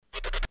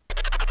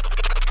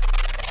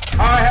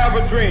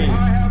a dream.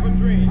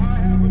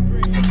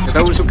 To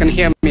those who can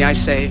hear me, I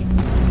say,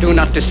 do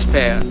not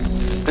despair.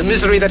 The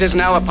misery that is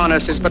now upon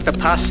us is but the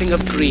passing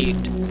of greed,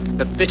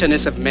 the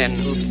bitterness of men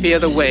who fear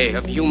the way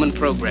of human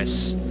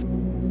progress.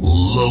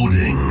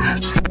 Loading.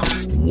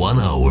 1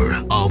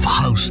 hour of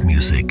house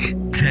music,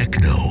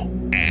 techno,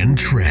 and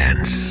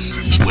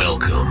trance.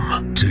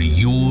 Welcome to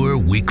your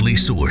weekly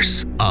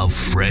source of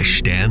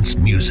fresh dance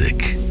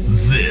music.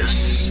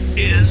 This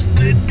is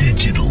the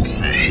Digital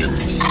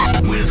Sessions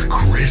with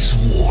Chris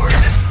Ward.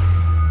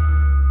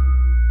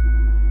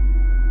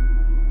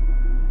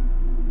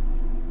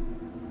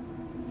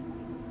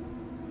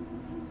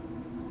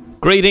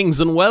 Greetings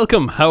and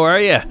welcome. How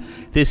are you?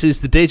 This is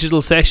the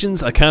Digital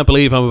Sessions. I can't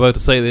believe I'm about to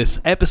say this.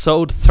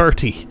 Episode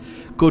 30.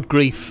 Good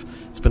grief.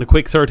 It's been a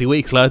quick 30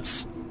 weeks,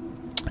 lads.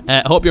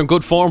 I hope you're in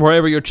good form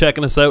wherever you're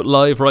checking us out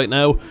live right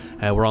now.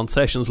 We're on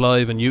Sessions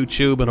Live on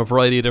YouTube and a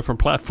variety of different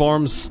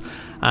platforms.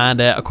 And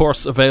of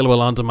course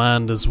available on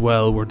demand as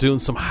well. We're doing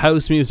some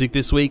house music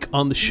this week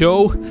on the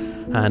show.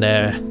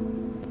 And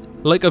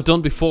like I've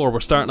done before, we're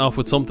starting off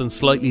with something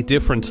slightly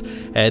different.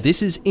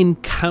 This is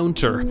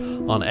Enkounter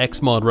on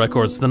Xmod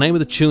Records. The name of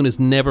the tune is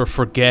Never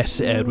Forget.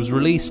 It was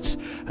released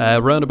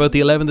around about the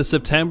 11th of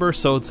September,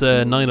 so it's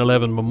a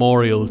 9/11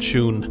 memorial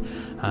tune.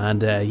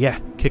 And yeah,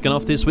 kicking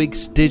off this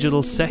week's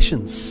Digital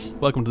Sessions.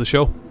 Welcome to the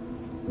show.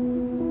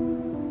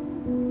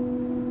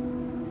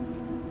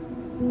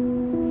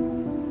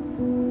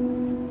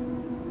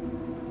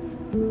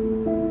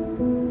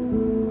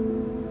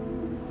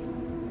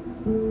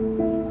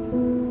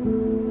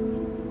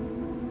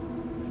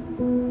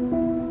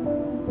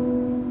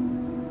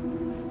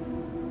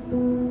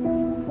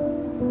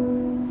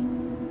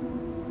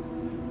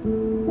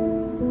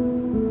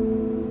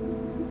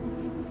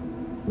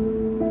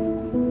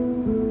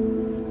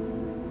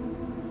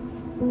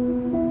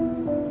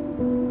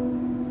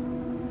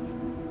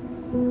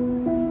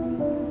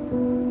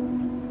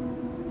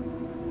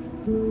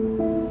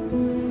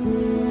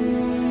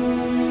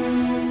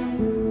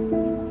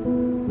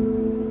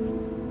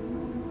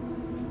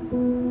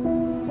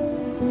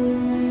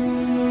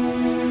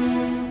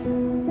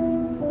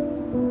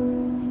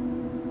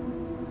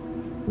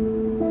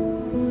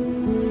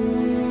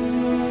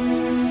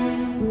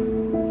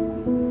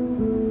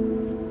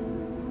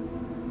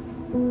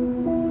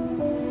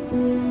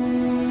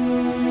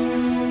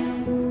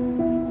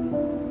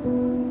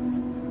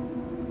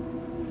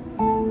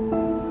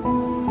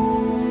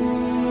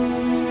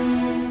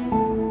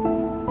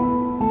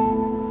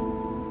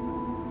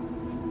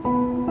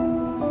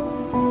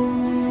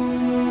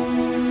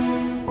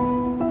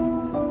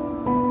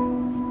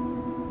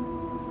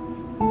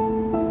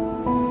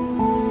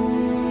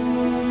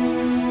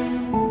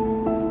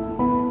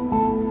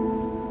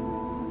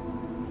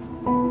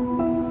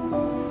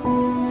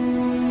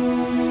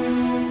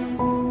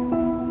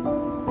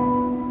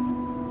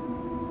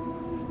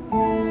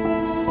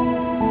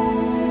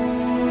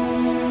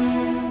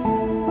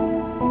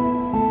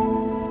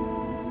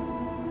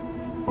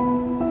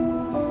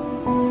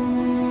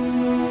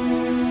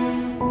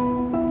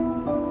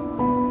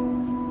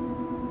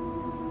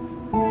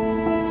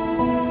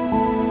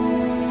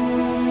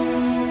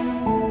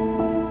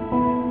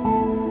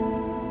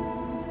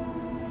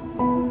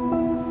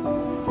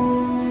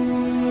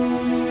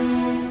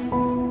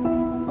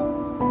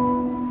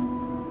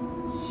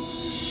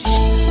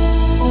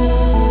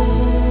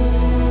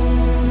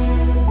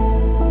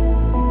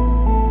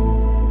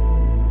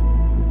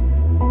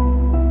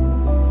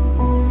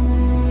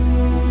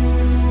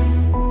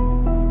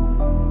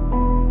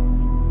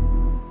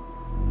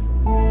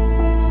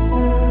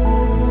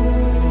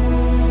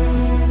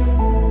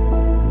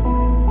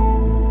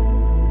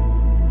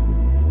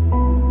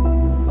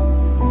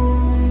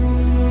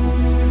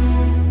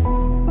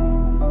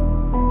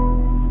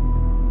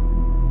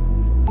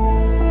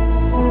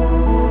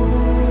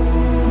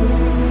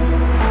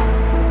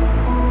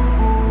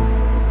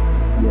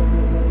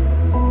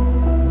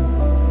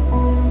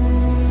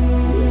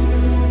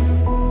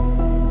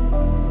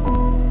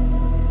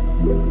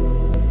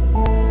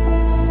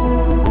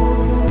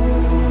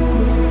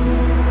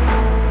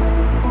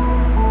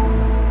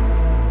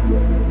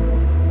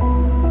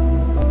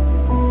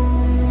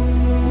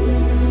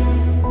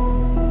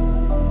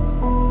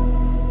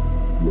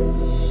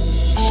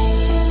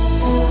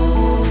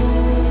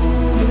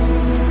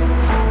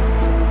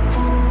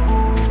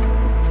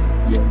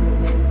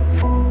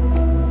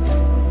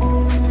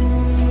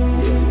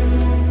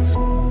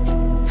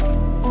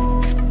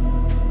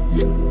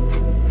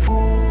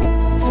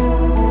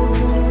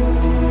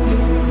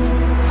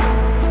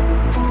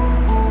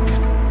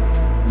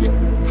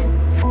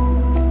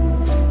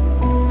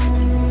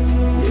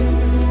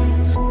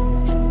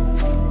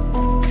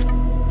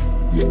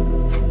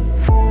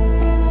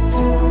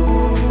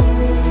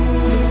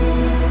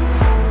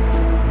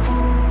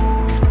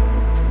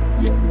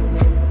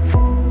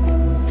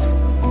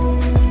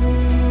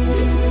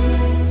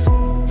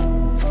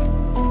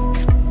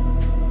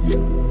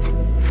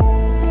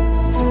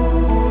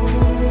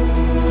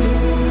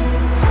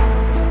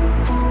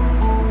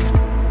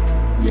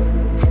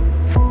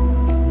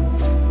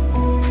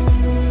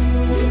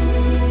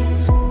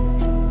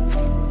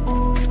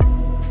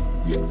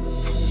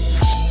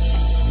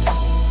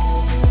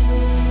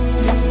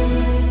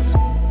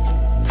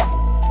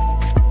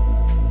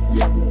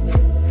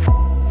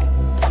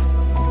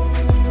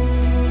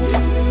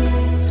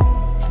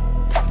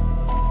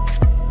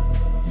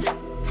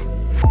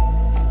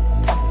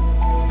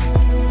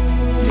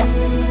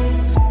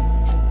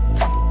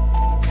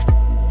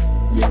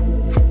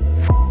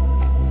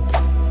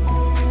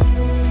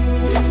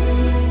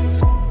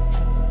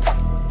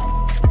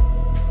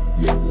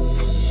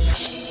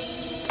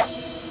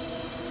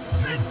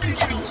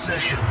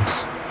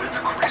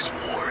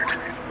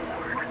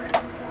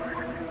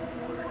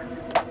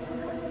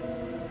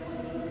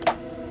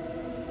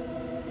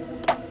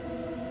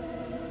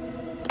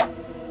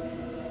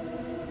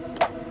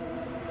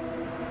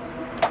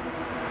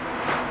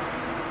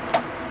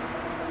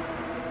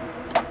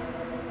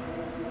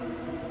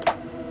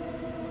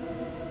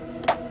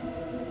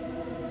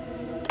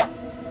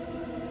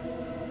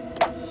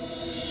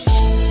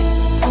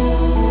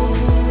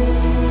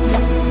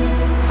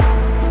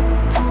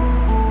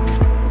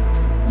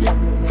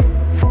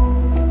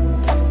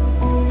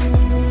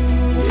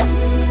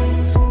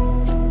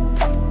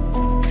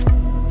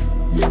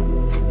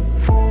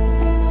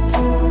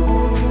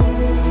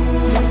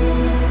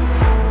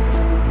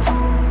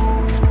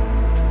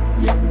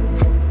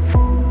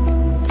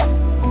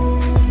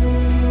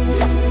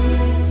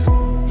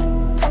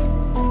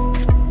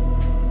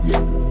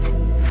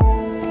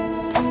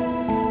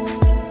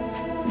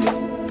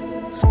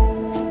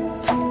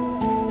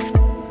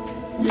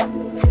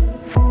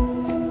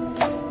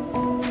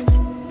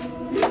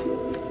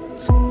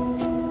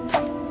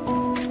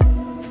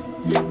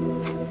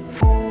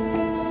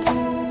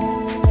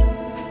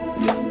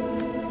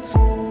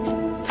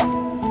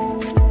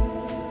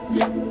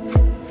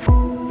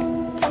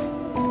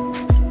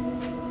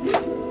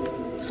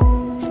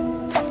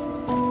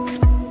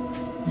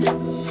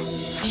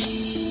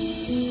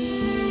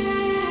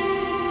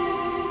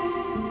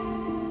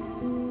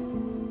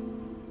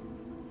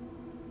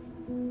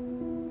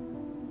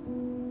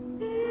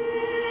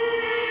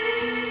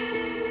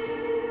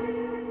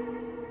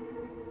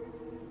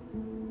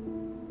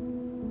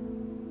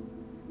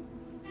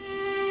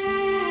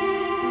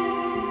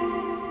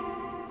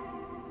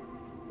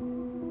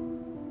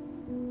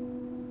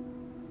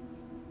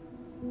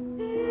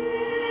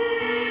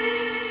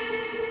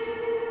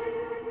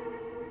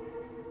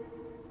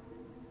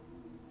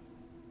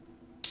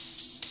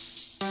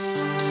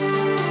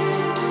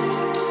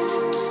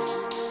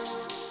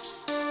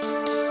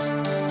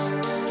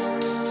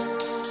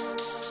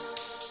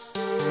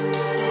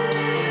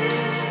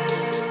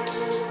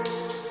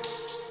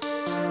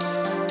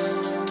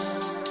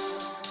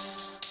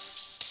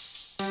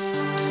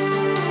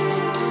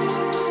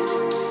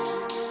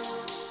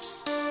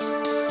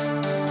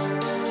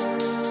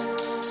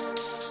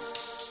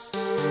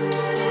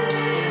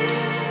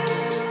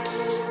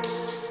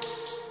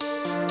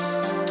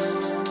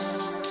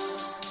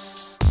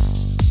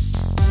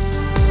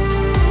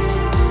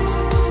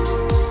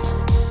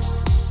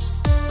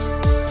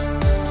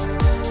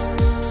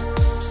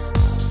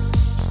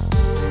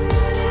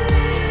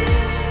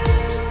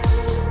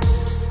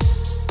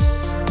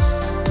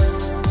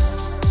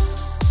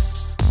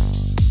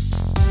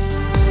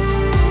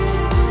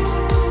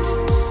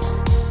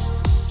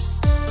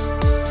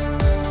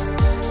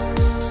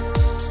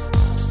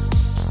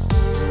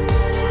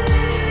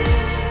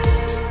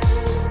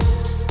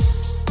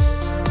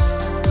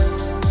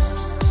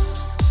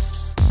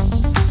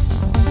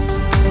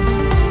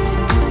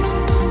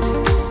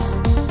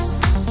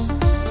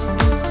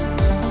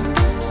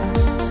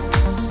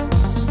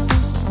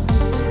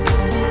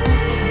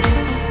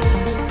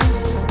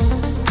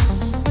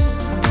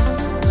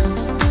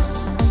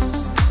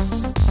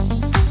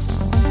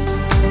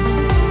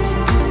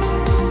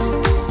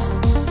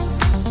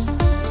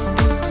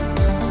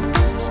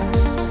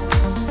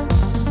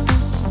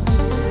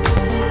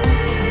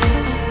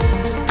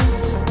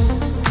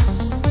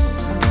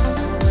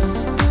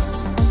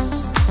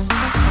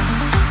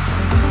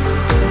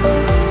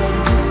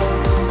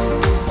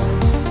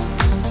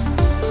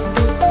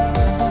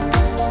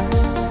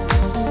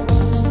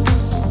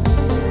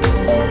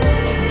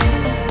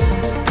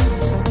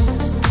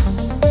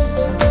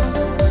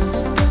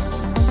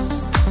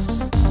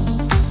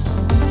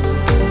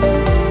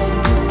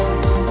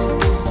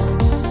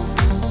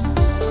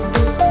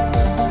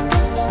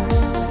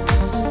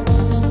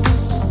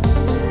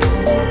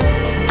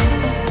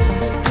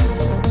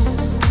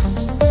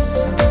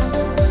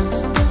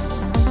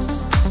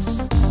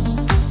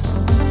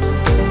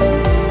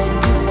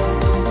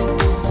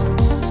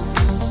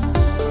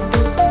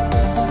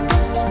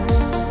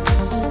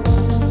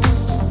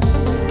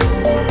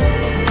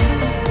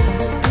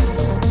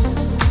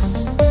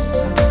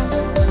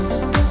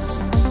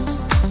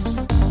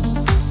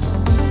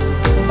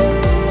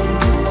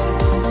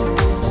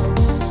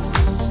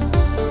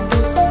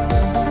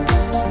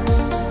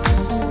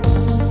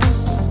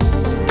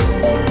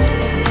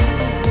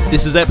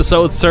 This is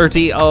episode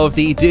 30 of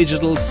the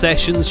Digital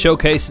Sessions,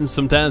 showcasing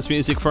some dance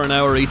music for an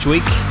hour each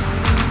week.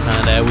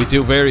 And we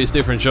do various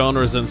different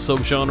genres and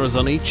sub-genres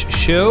on each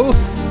show.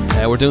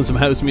 We're doing some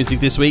house music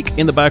this week.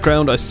 In the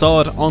background, I Saw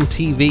It on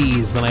TV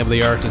is the name of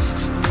the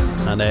artist.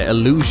 And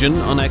Illusion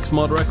on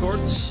Xmod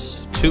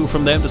Records. 2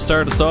 from them to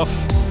start us off.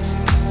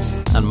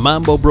 And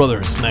Mambo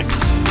Brothers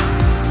next.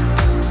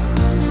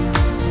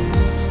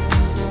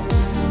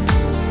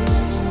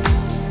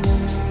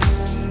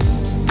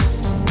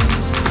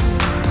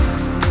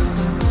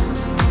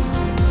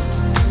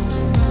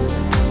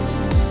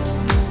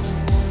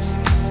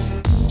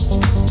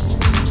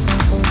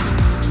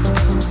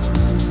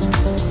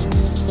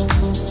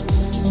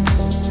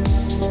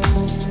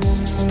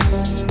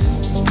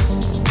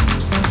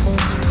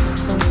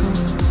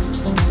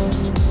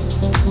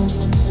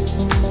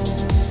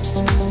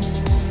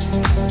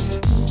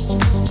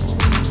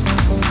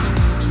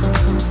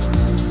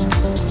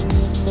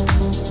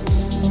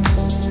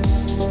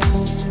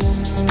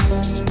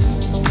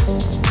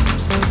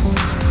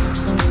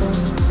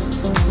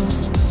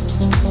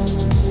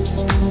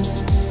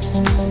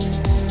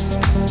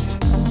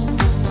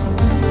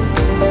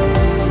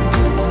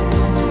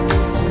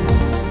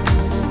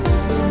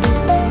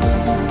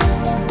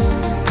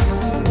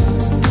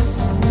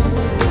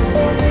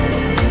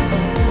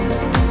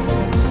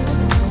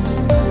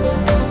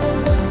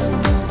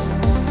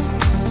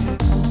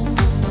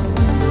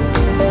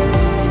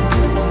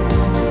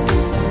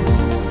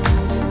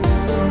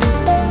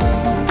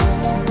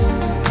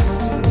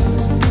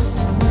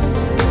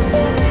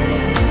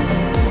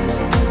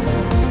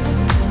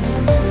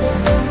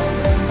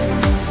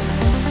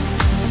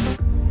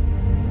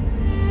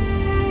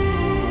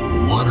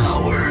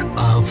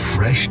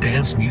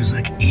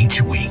 Music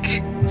each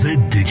week. The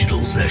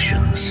Digital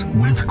Sessions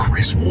with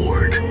Chris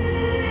Ward.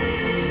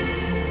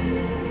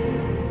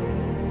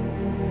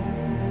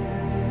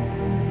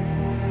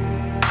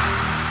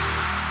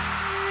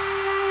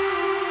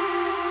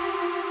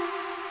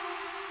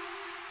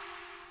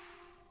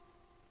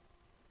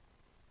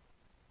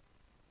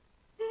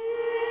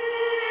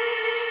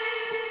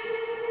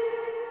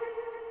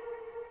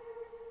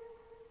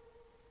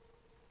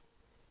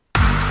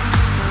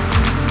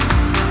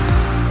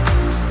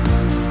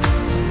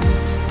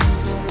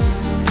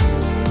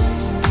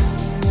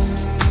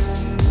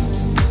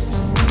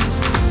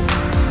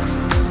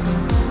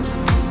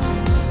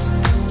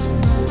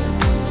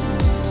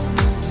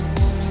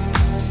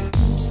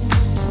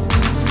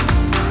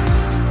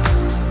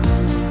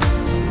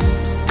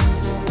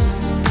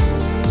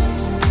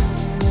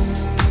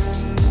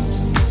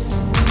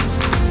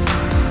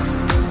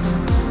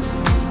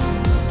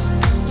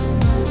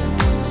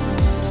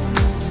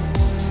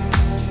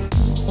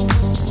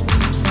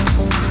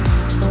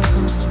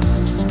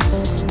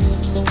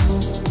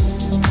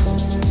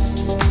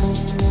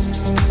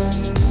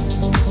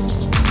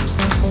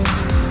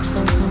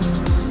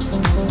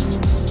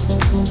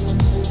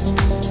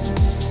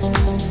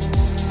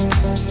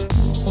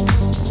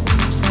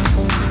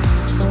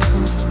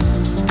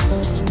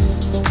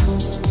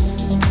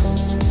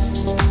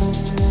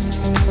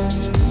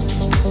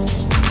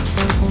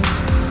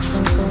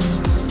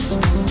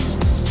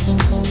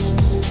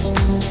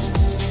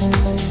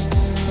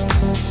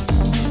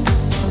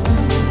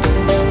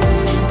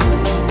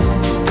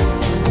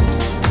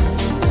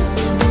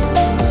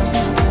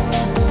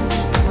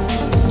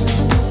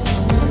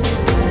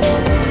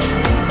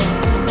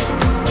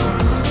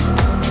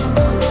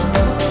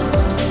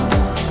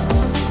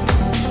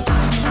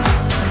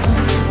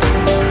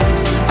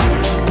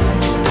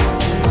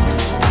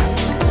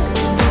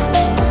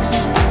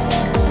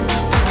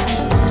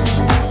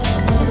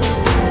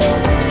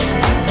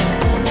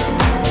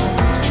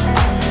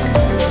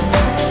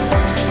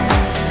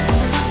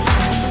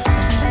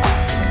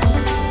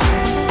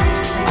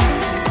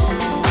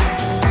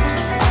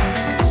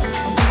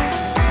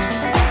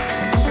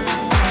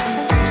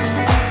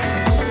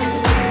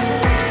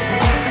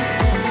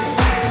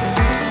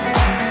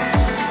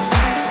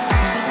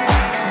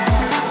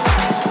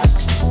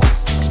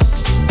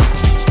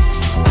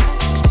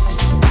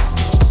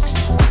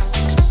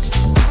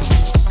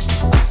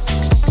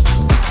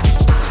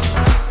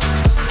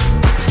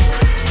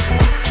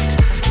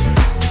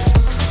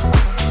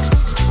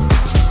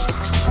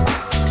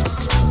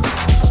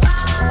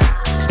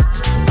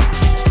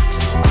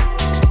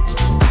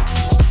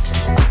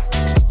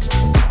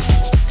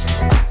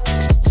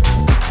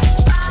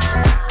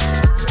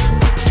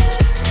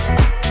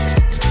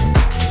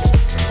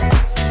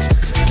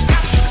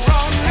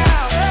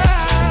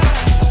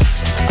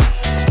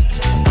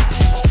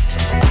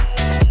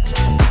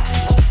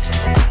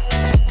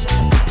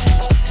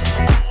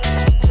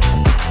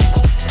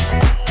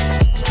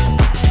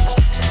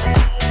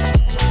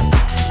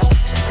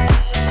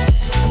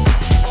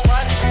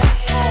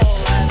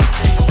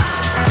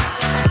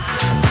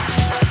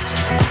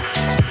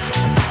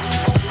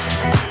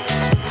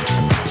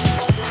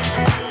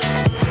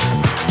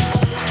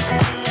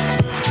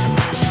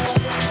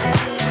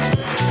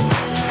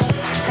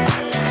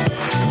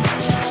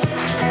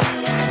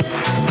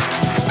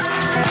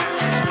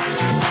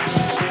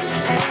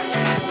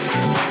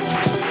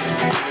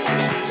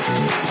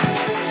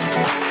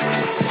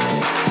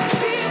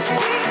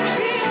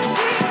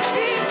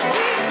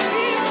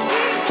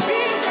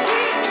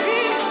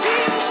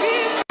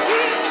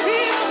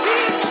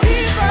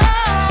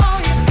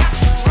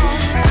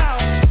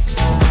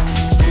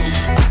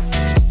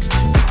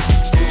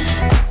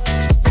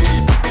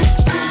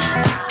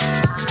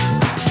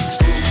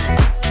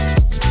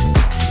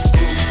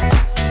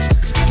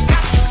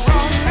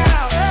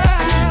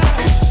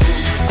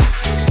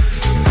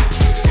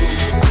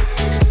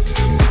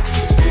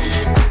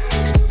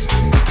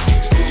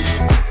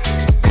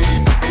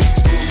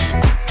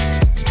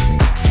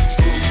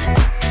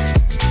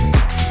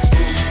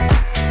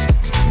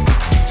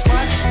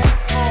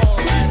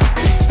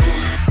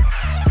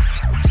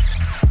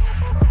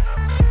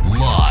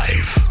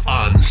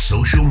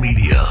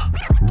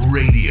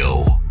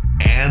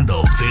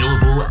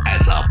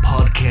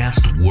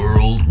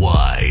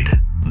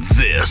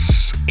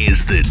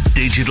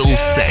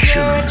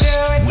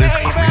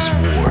 Chris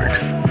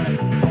Ward.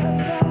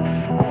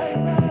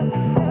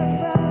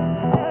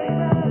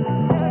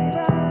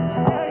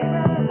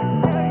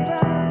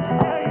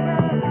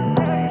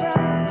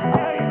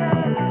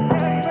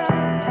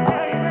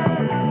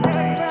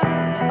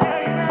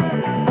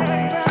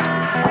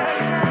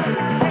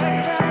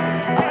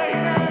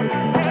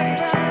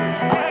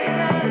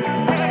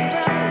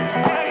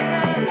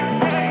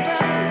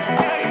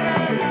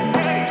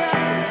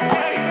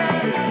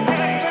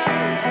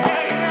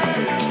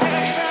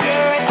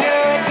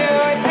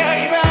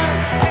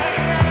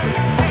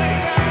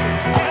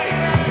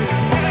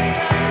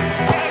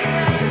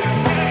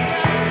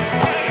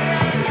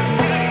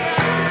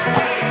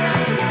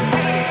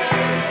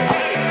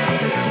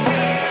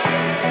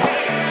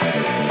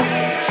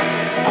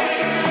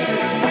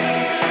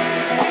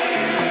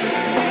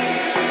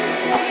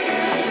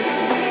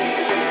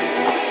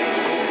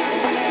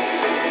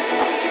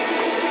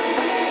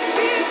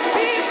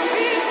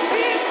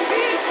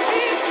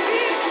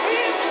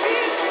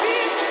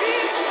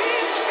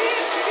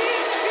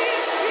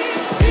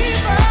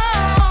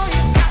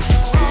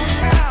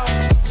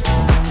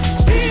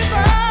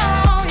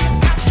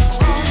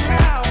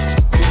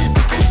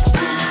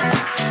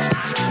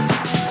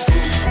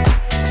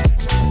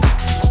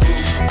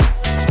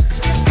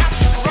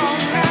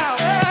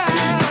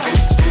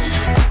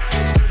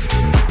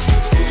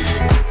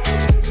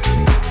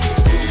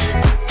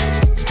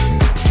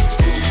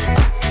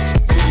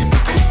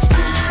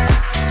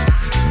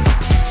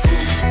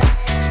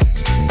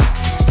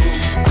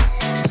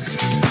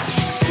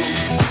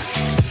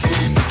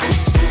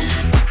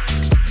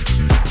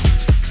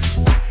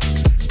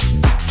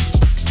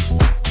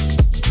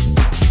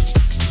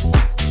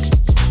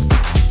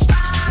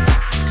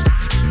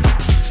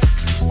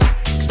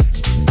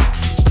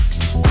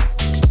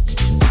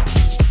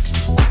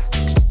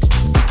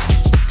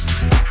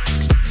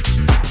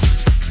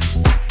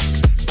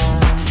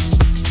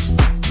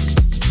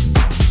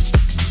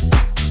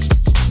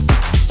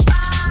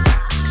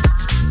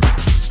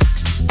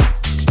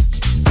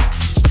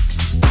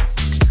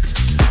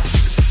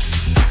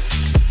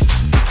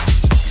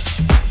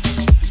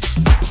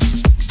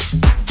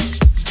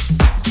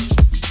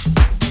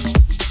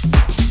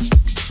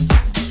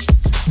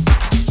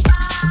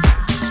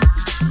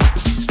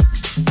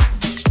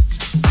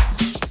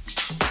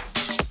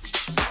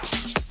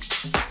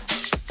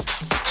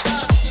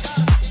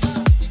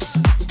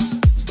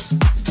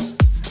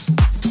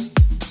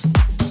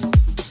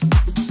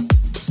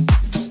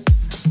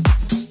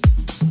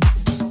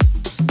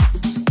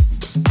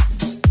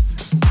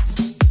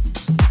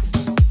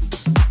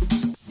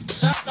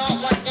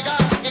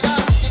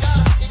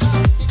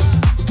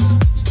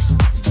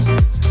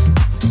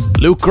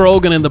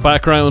 Grogan in the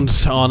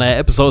background on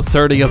episode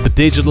 30 of the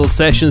Digital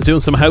Sessions, doing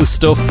some house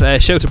stuff.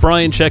 Shout to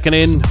Brian checking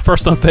in,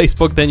 first on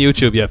Facebook, then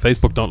YouTube. Yeah,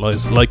 Facebook don't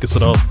like us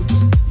at all.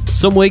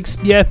 Some weeks,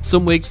 yeah,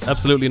 some weeks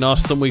absolutely not.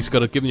 Some weeks you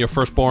gotta give your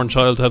firstborn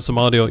child to have some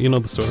audio. You know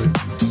the story.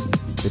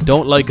 They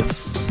don't like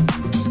us.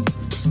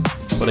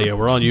 But yeah,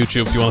 we're on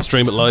YouTube. If you want to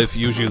stream it live,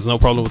 usually there's no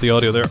problem with the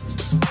audio there.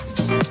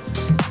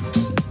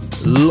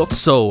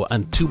 Luxo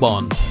and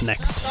Tubon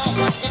next.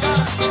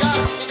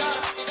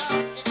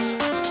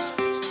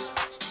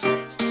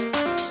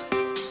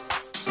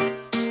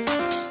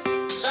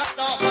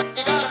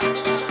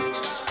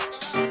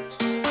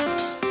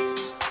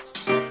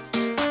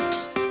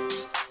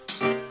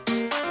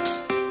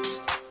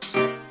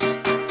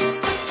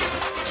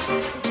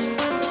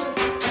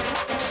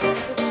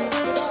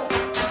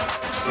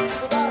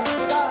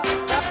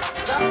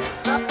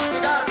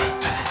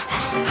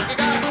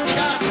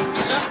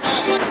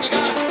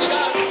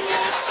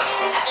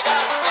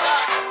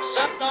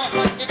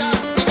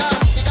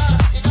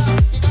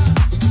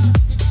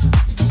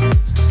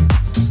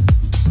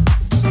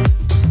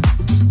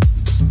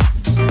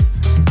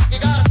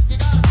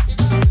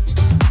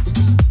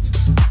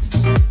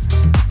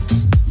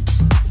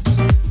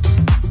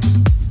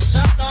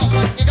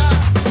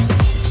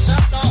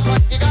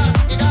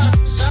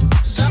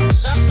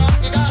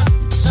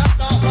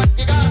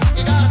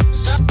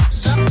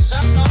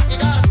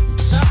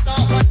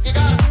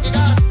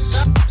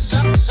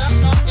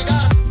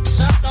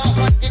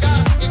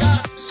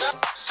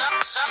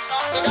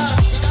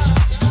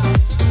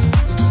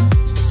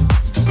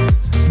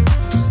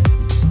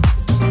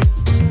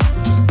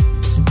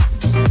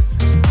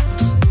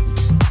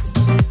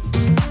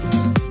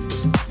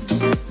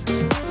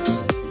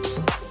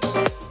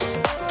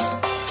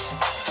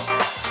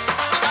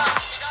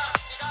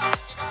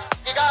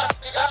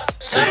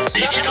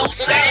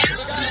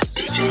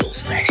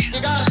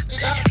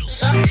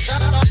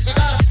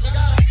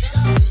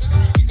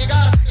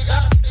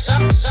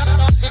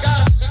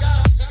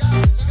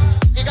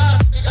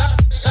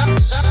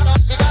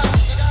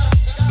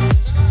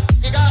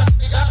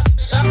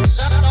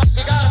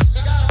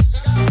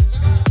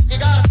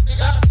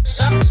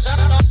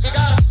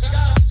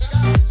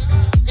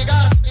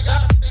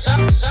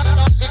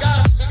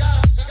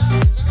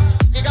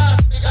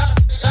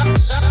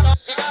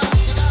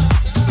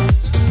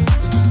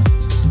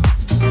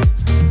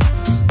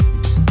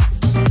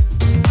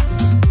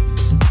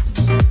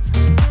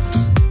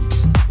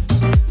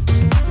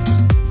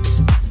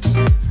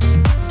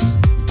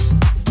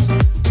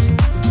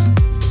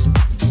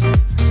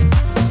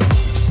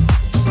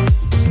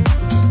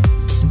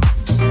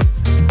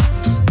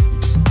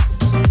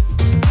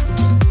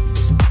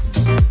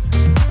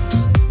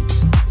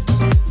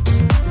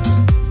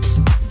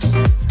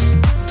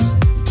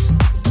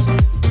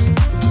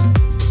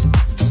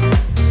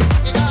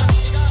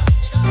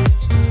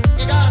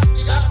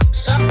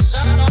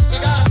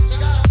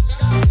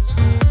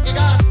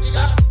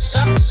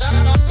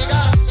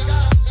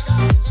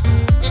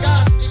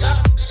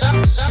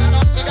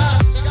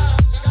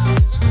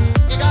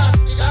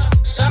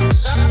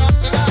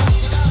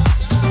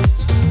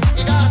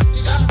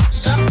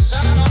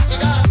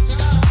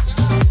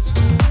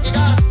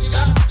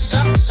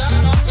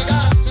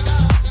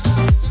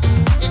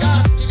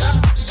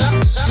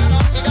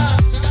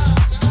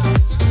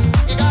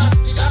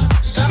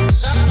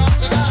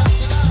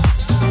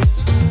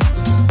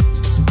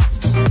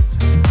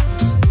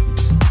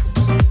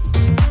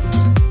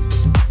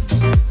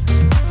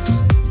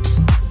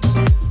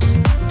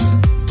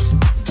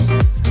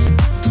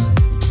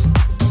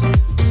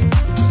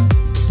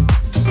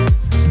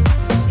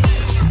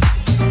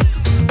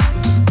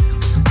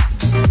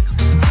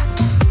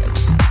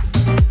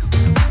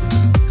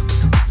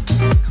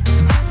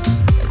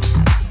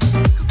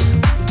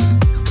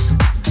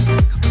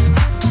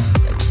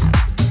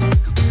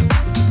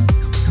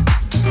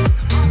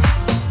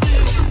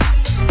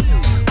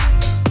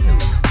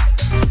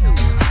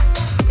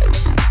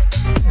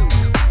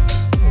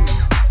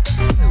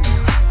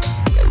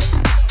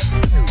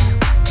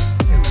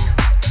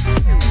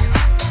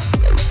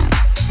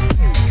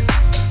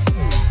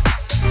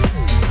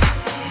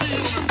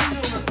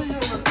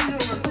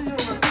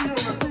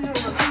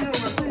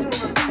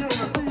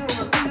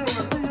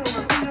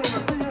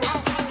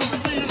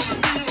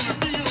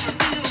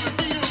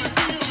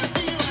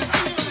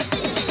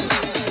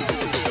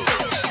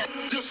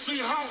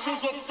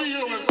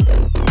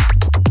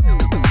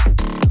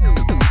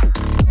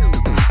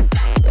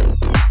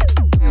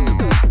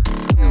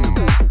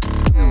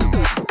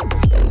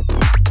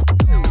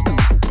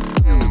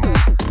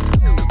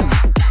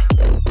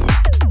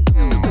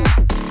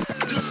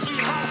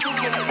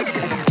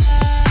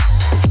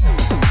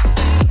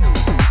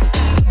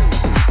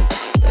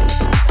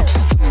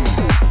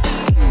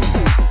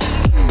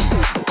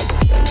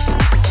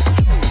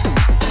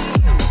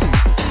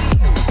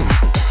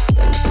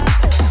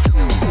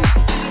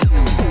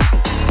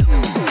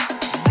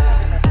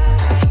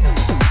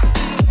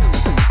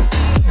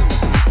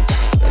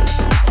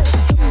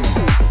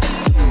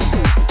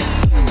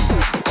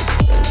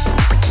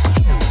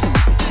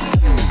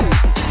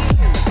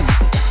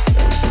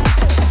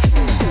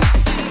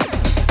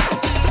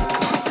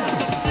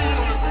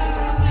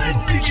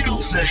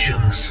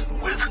 Sessions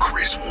with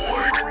Chris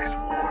Ward.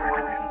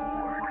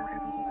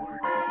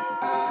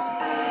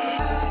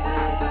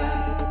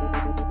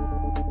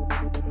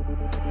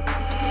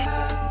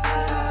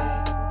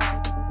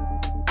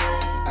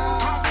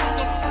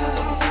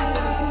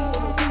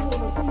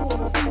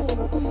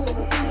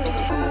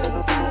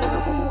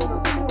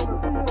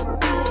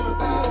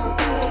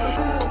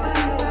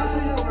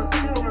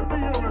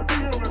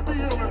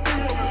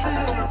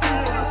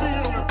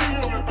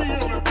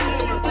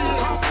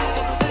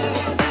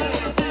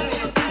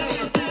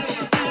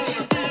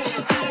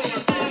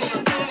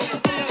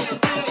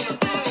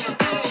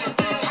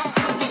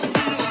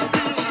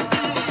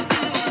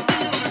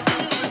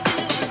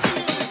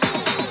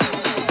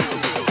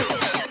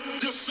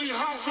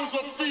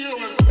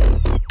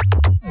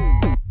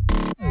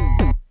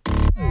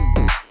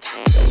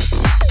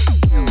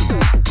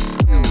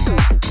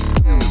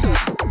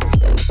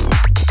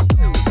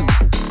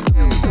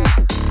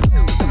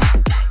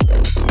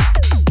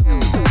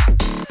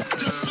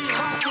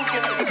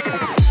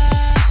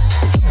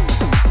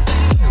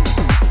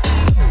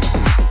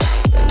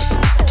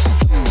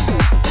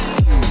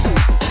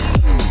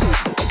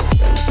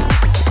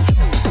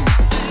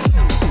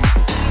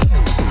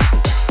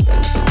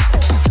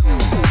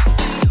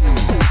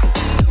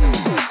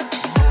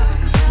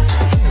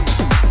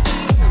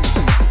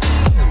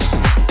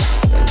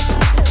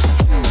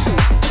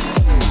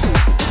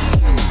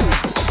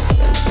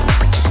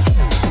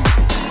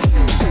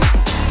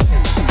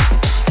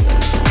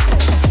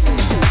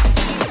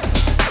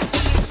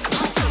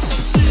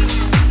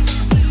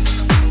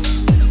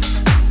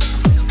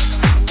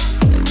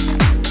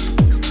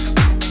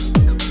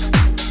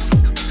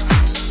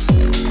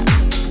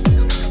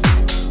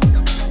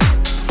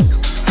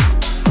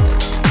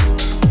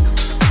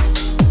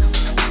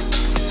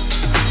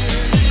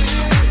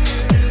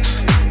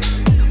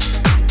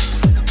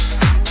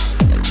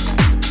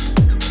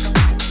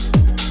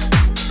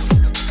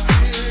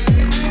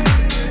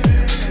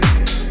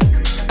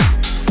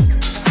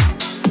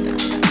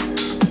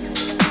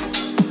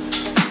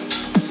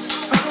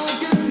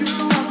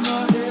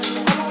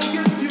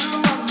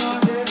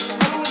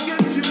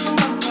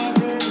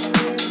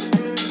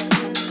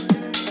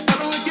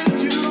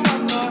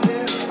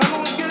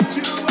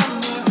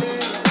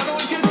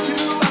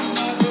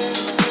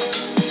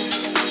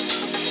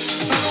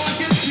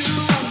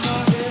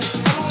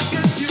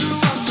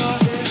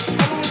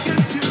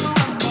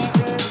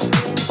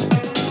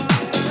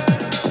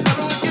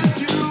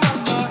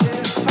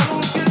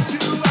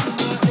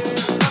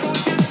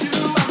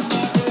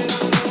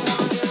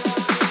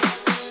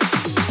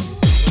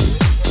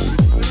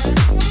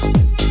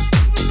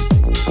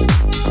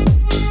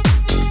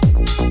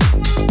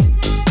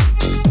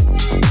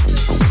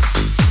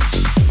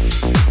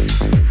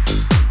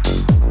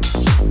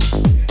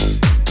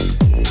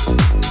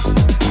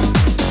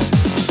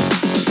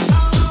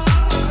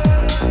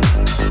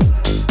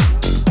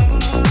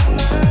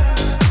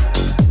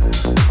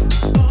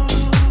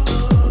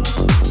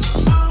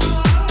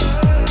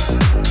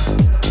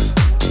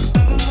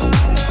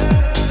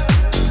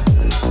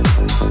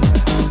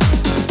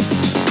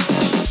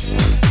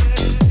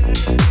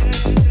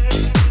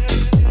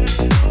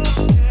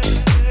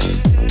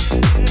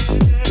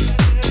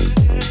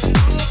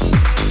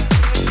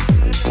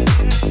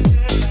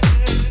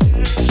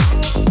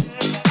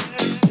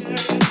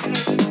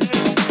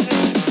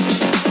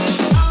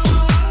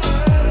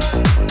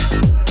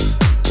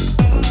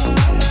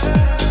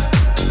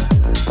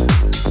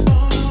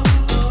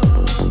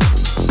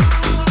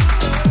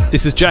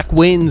 This is Jack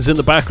Wins in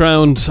the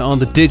background on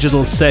the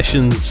Digital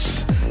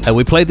Sessions.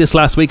 We played this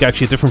last week,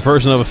 actually, a different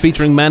version of it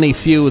featuring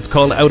ManyFew. It's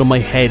called Out of My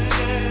Head.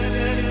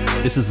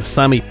 This is the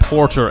Sammy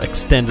Porter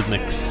extended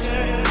mix.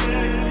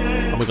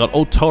 And we got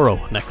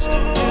Ootoro next.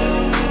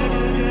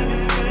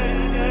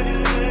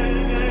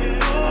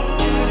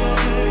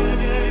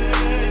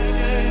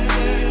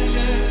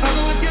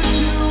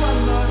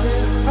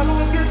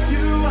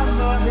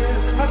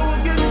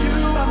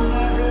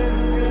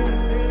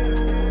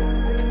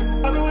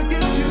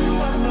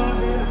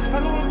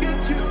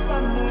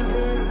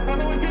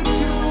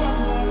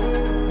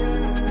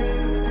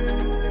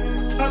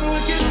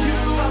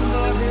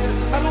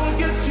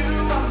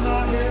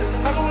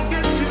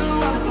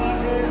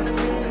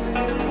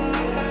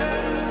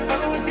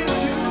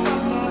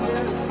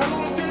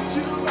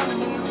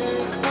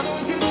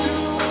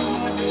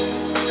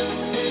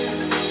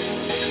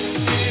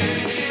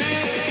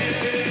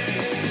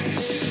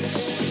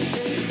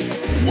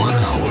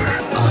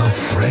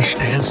 Fresh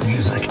dance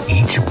music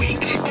each week.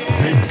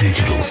 The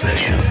Digital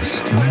Sessions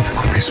with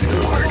Chris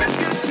Ward.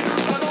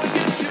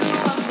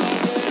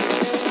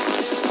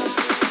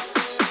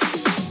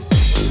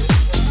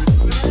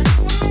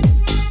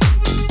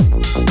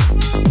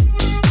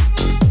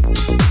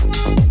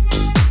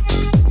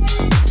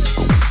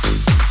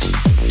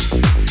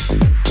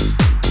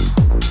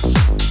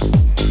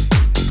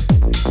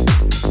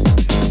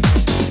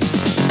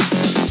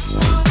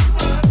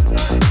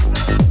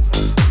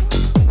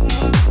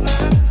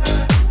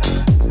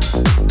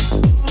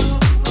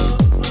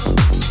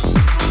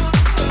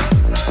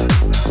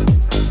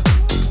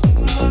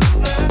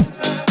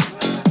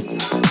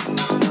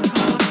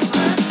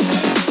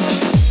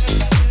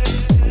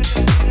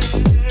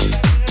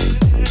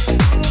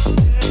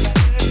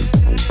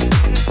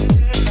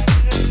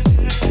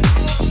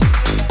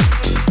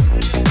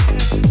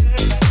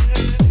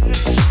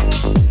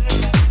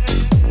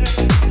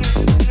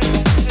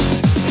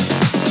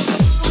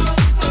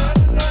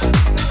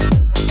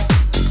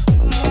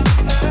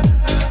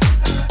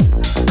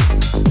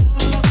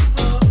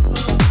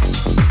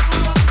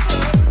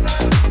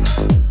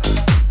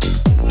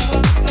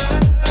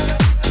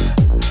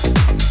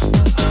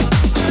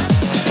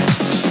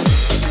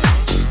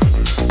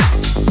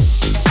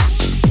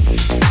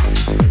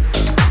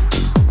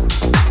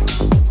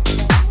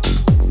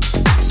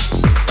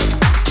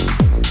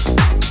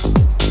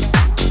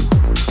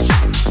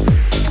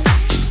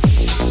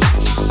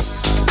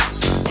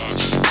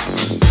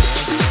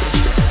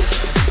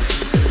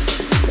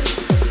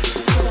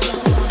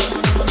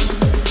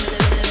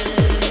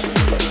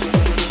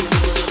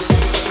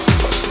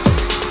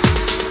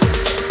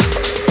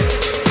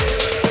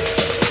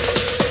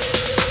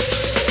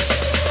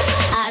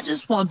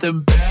 want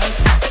them back.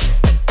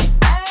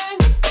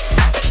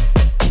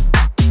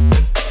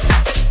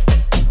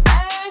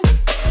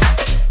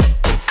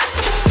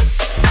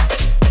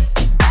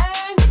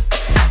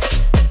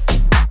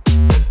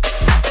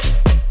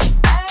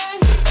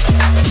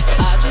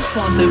 I just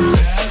want them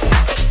back.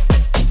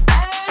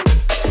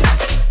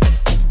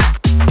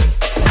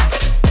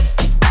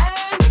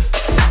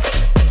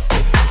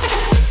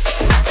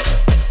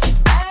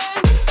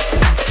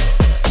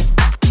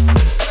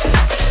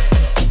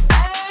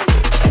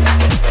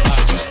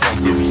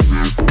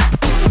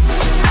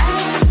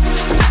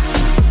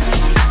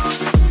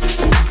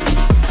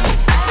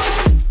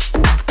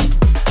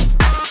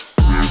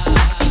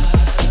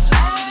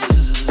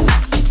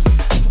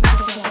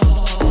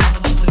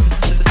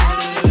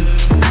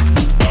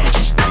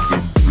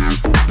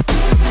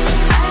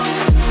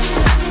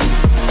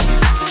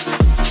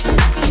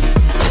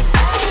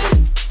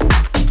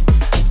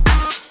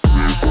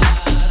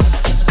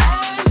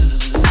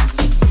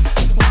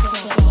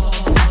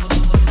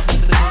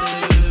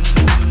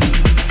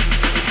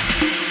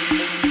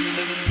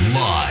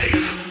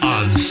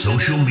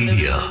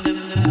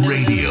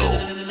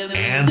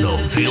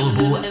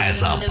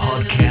 As a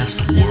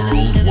podcast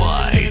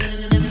worldwide.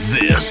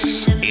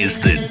 This is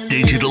the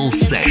Digital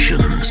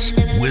Sessions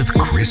with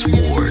Chris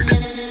Ward.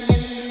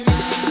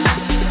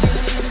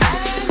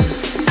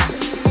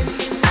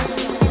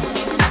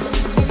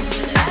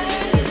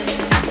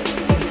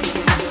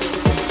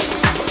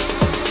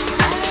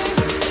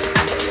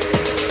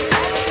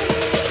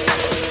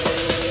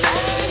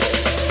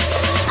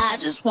 I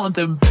just want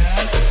them back.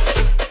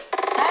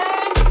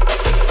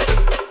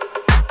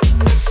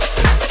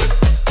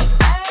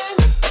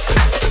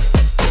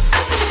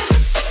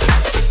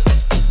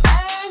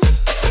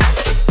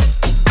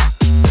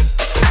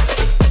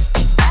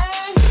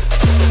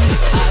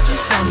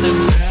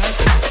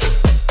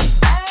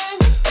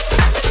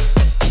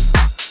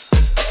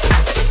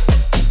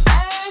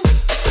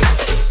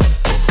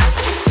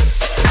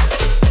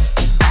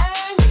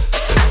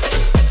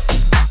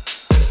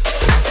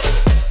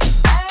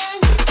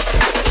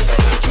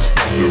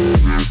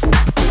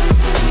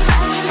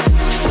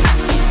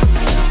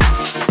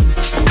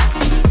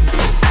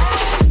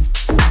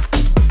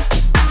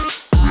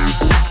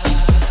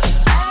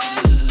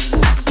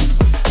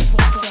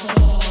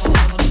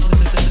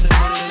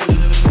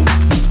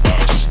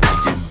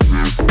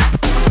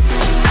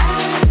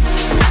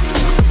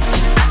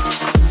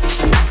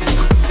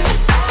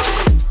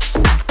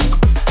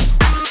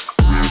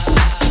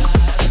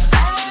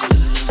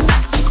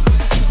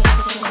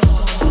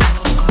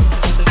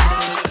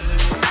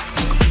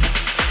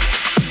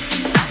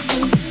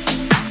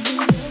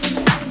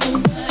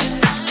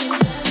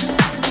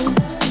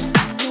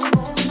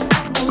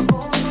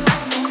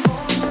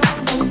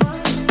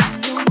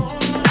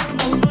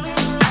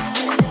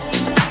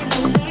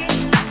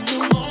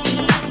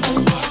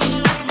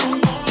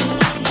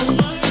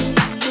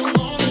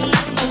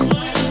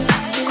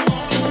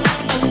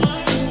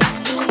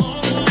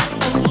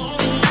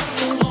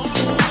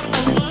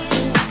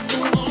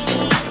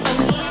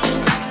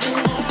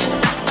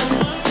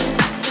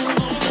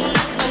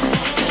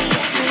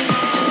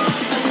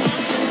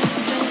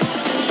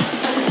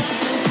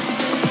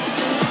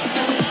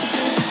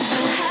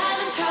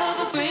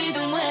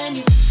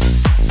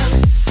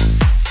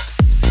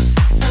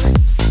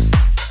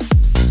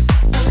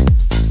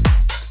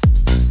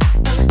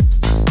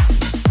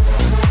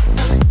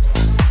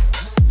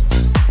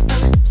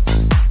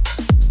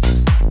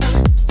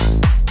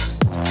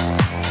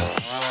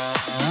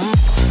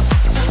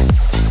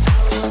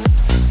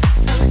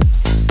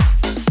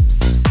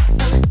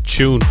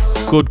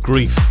 Good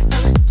grief.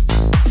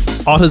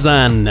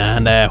 Otosan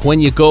and When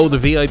You Go, the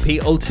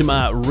VIP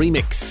Ultima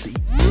remix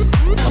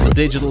on the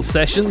Digital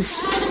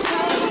Sessions.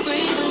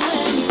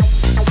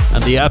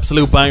 And the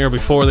absolute banger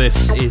before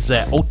this is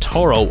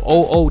Ootoro,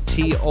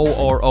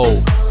 Ootoro.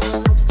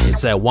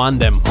 It's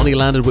Wandem. Only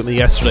landed with me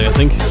yesterday, I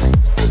think.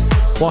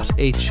 What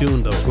a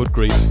tune though, good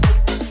grief.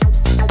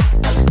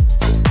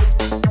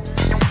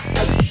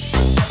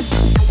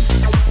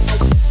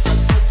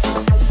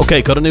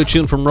 Okay, got a new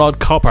tune from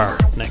Koppar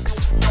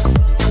next.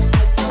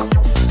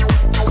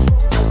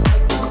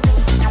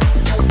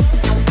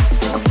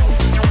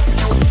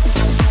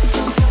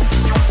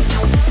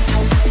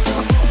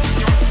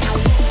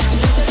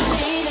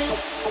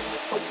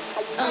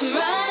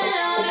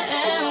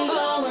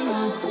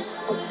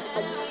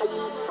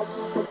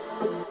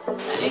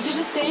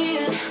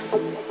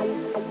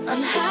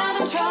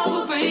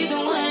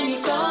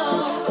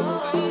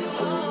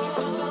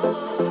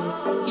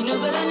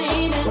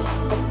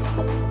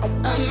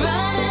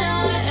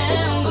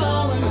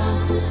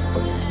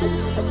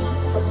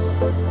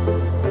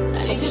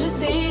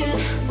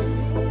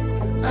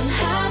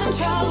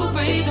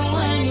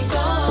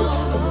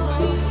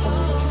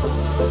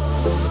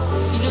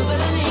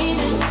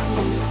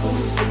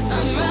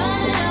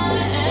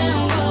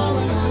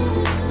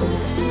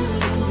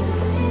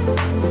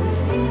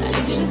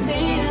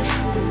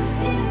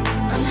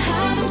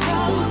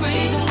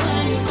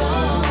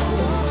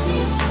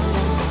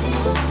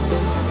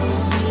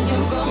 When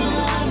you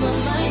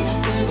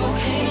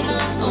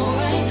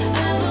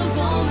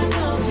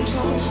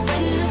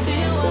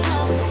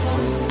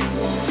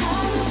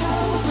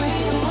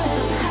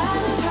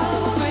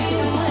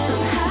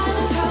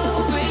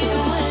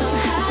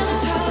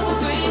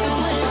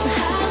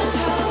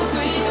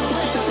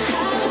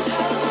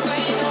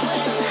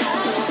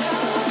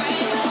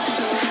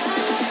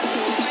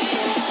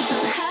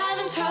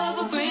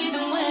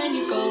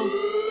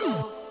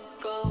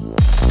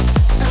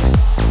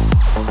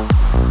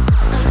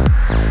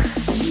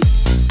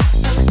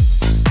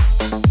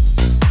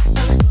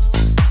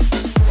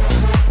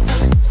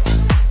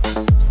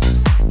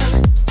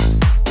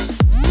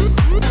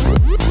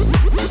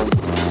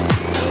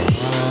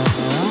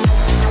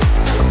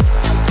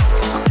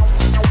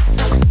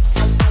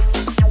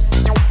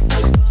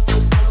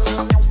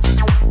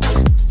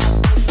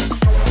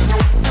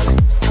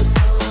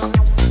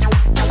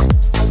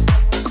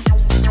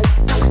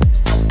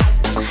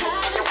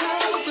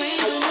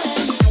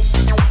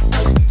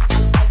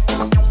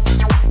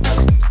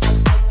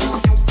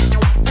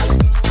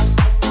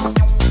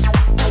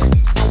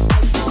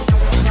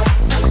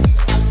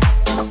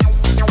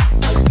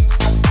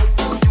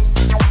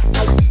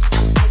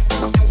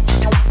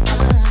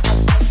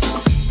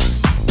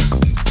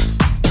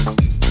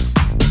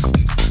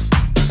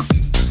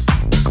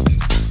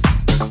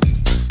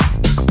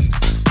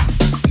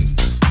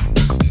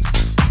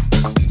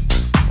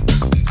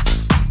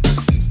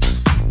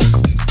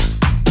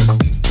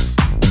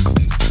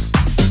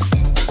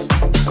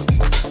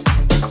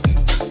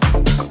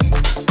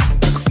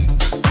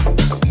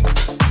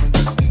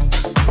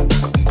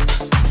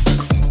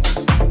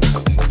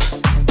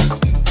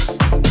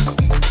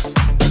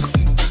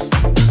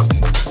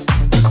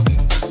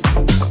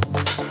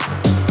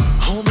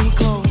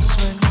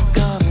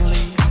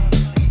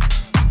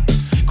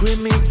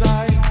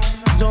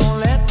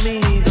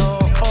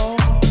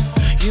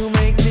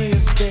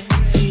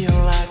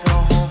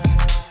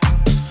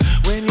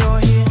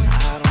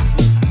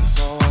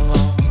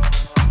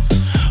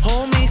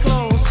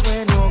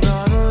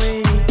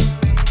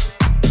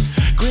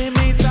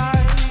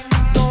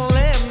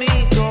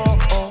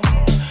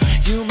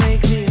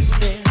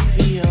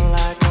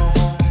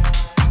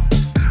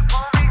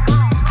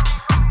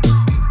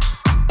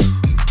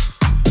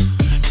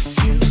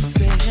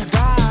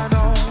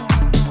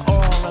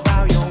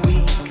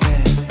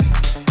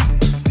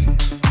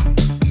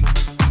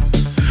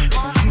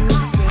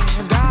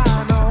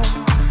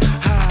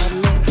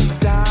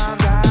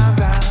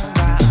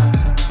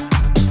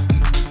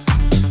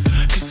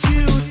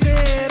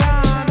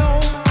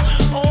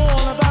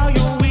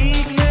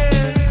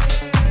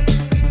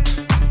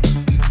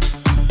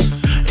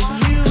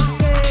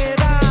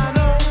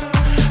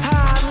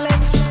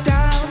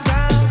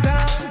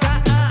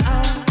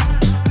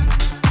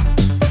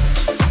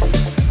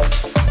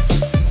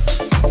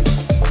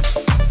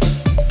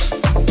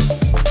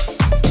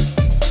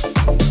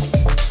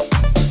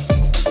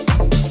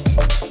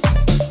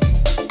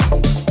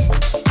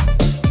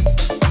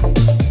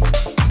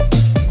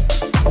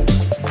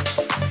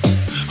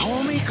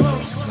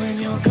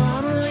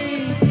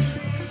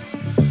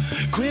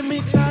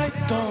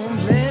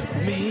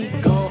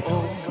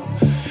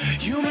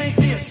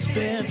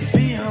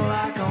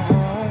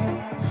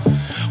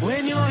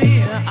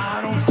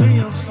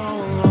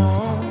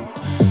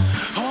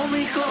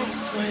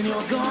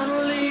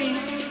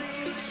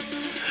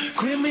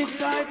Grip me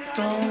tight,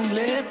 don't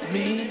let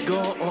me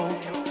go.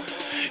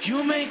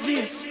 You make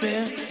this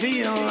bed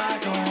feel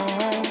like a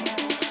home.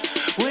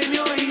 When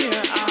you're here,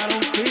 I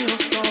don't feel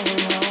so alone.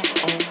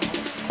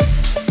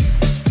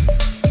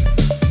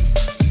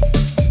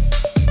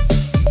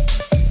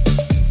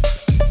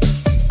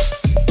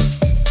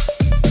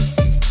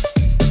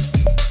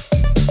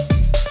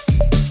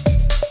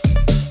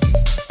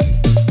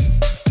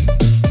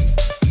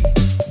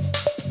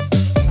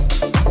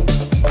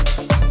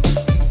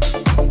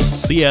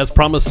 So yeah, as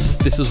promised,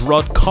 this is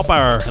Rod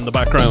Koppar in the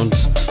background.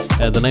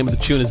 The name of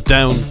the tune is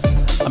Down.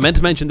 I meant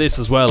to mention this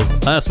as well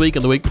last week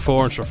and the week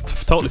before, and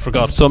totally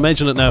forgot, so I'll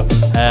mention it now.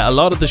 A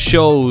lot of the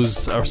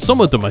shows, or some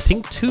of them, I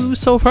think 2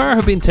 so far,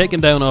 have been taken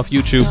down off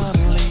YouTube.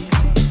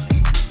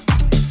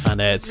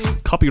 And it's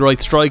copyright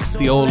strikes,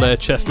 the old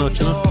chestnut,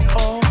 you know.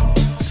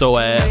 So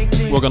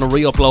we're going to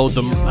re-upload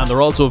them, and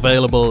they're also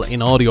available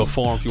in audio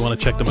form if you want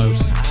to check them out.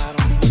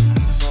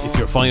 If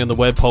you're finding the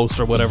web post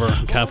or whatever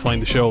and can't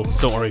find the show,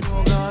 don't worry.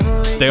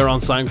 It's there on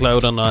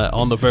SoundCloud and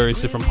on the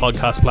various different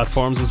podcast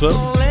platforms as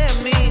well.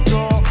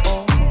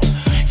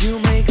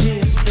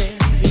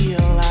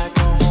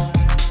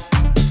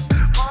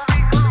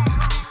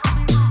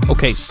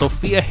 Okay,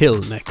 Sofia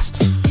Hill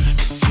next.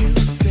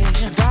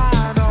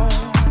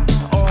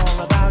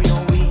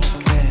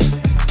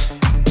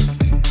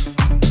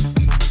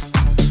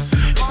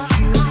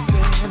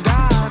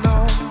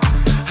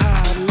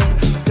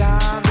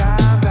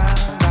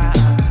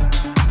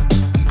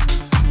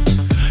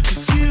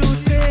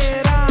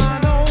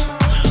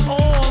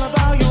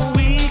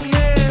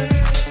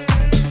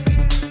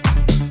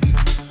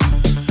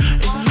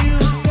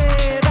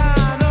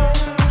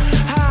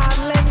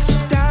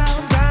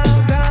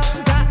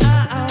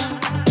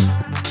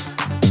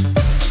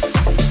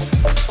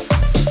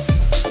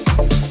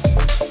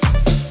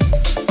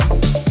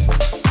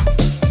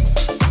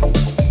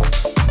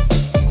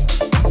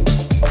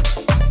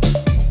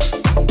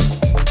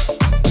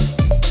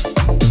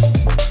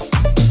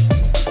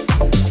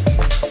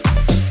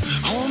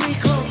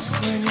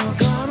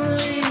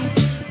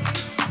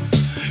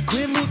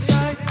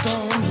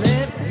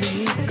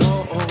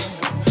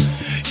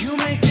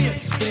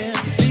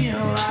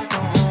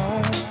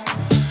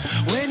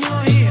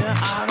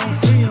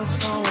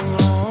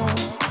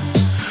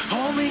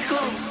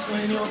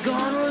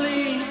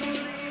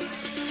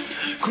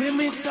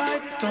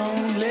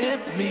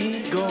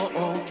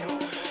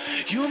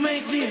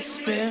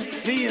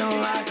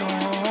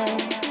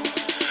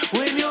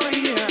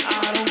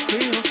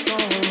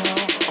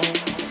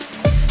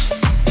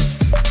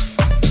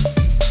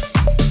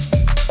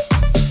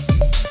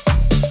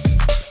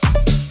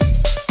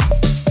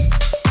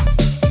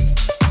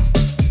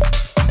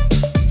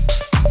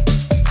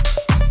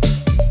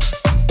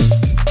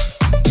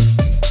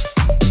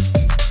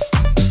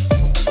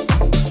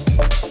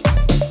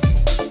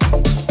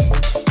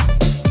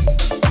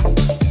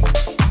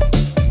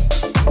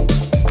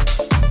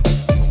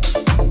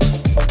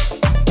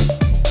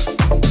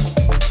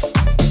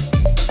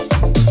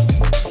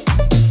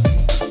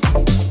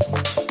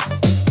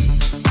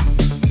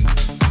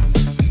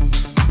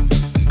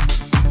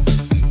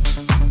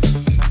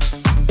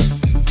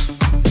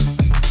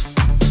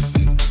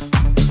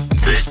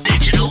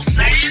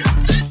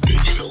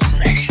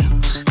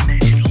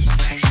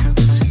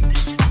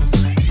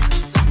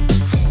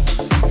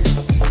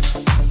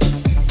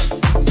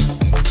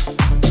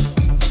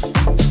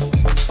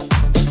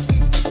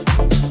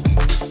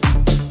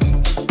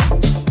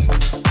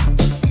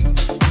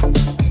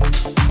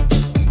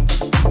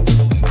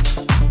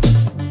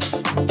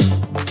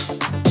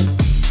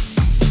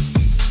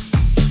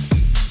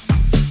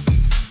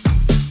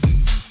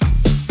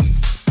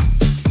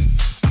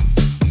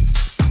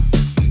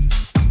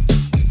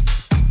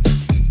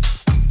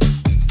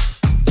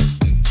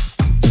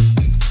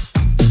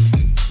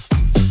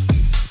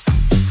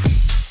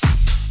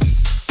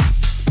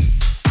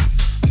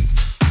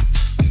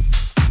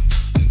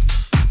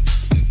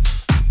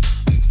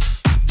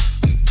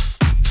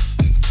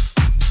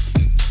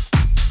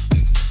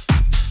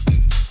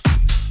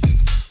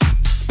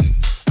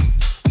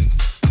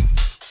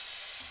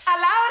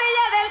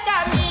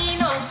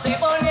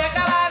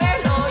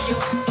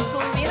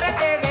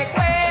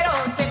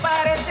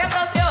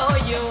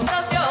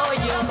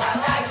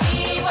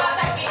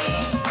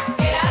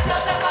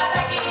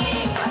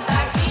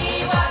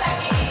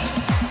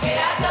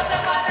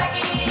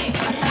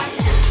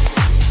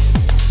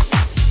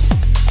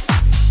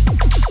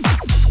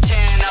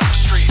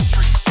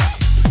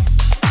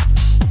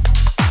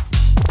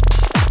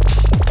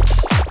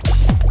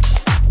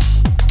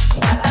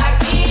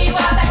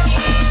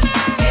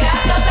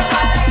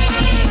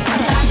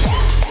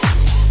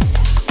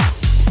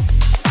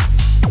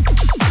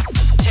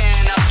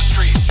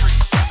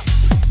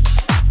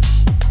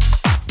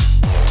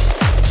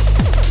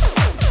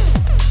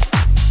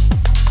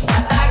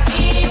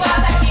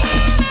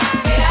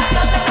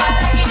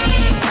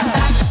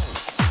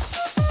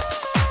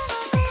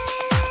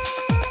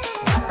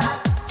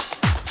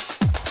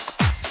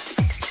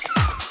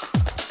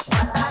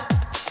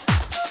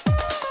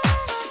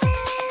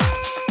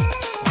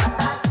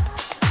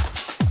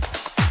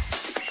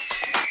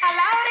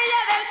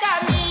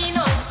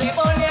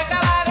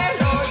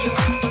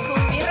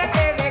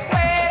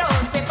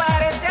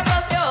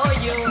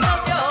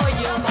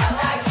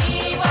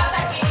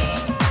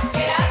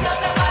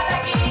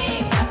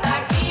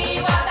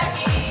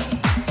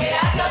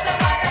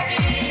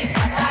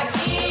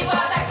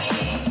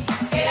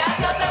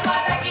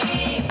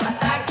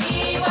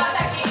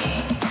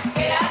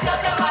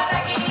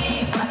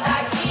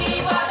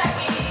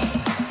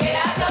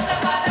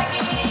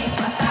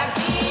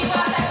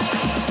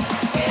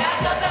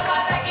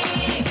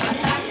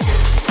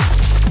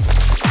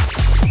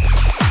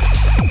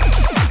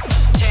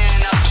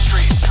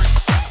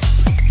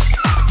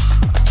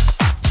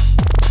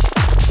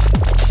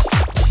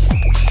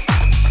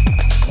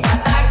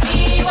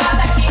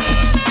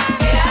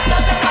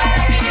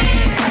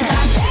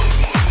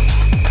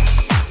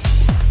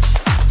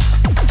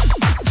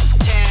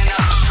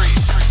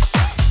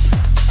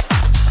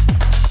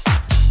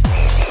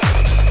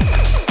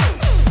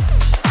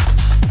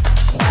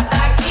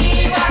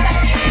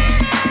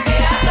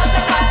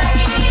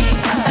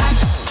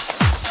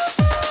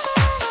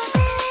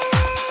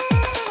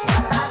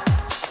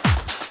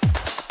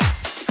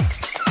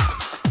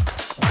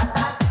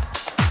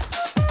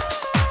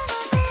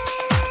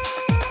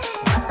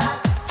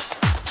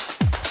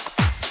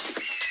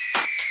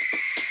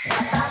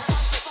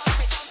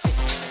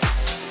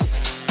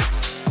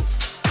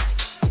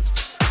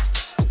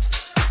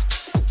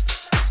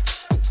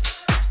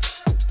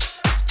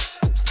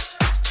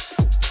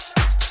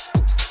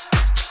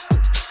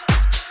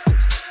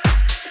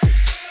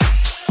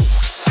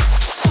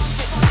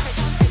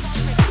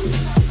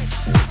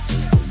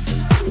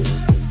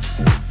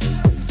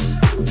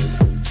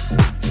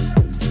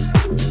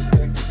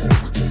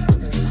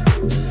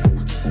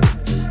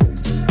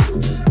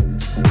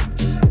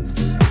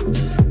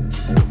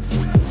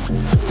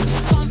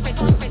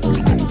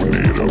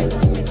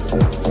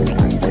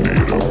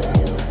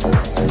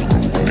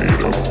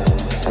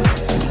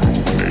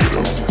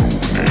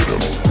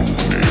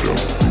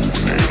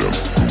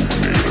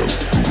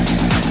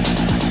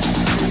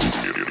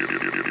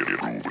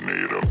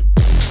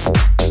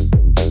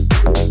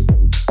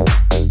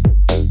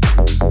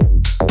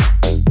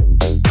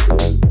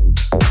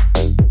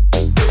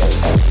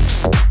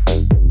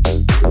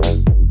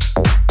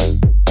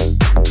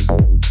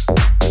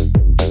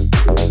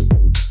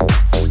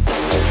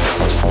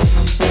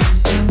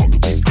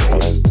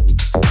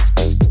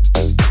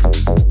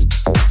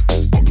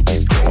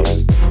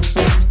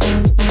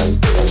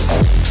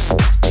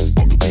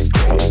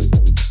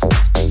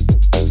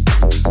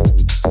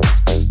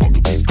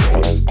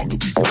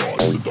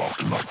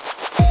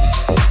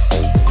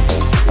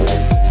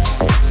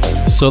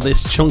 So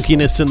this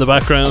chunkiness in the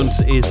background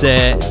is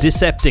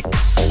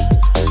Diseptix.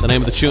 The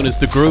name of the tune is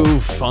The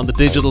Groove on the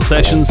digital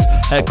sessions.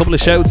 A couple of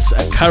shouts.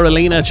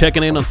 Carolina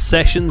checking in on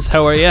sessions.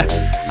 How are you?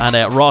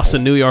 And Ross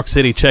in New York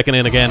City checking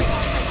in again.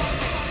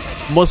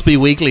 Must be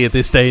weekly at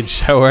this stage.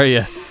 How are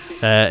you?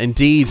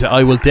 Indeed,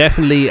 I will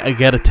definitely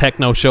get a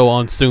techno show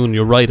on soon.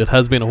 You're right, it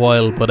has been a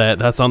while, but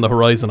that's on the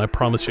horizon, I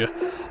promise you.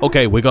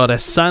 Okay, we got a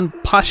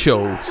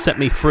Pacho, Set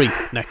Me Free,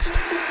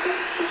 next.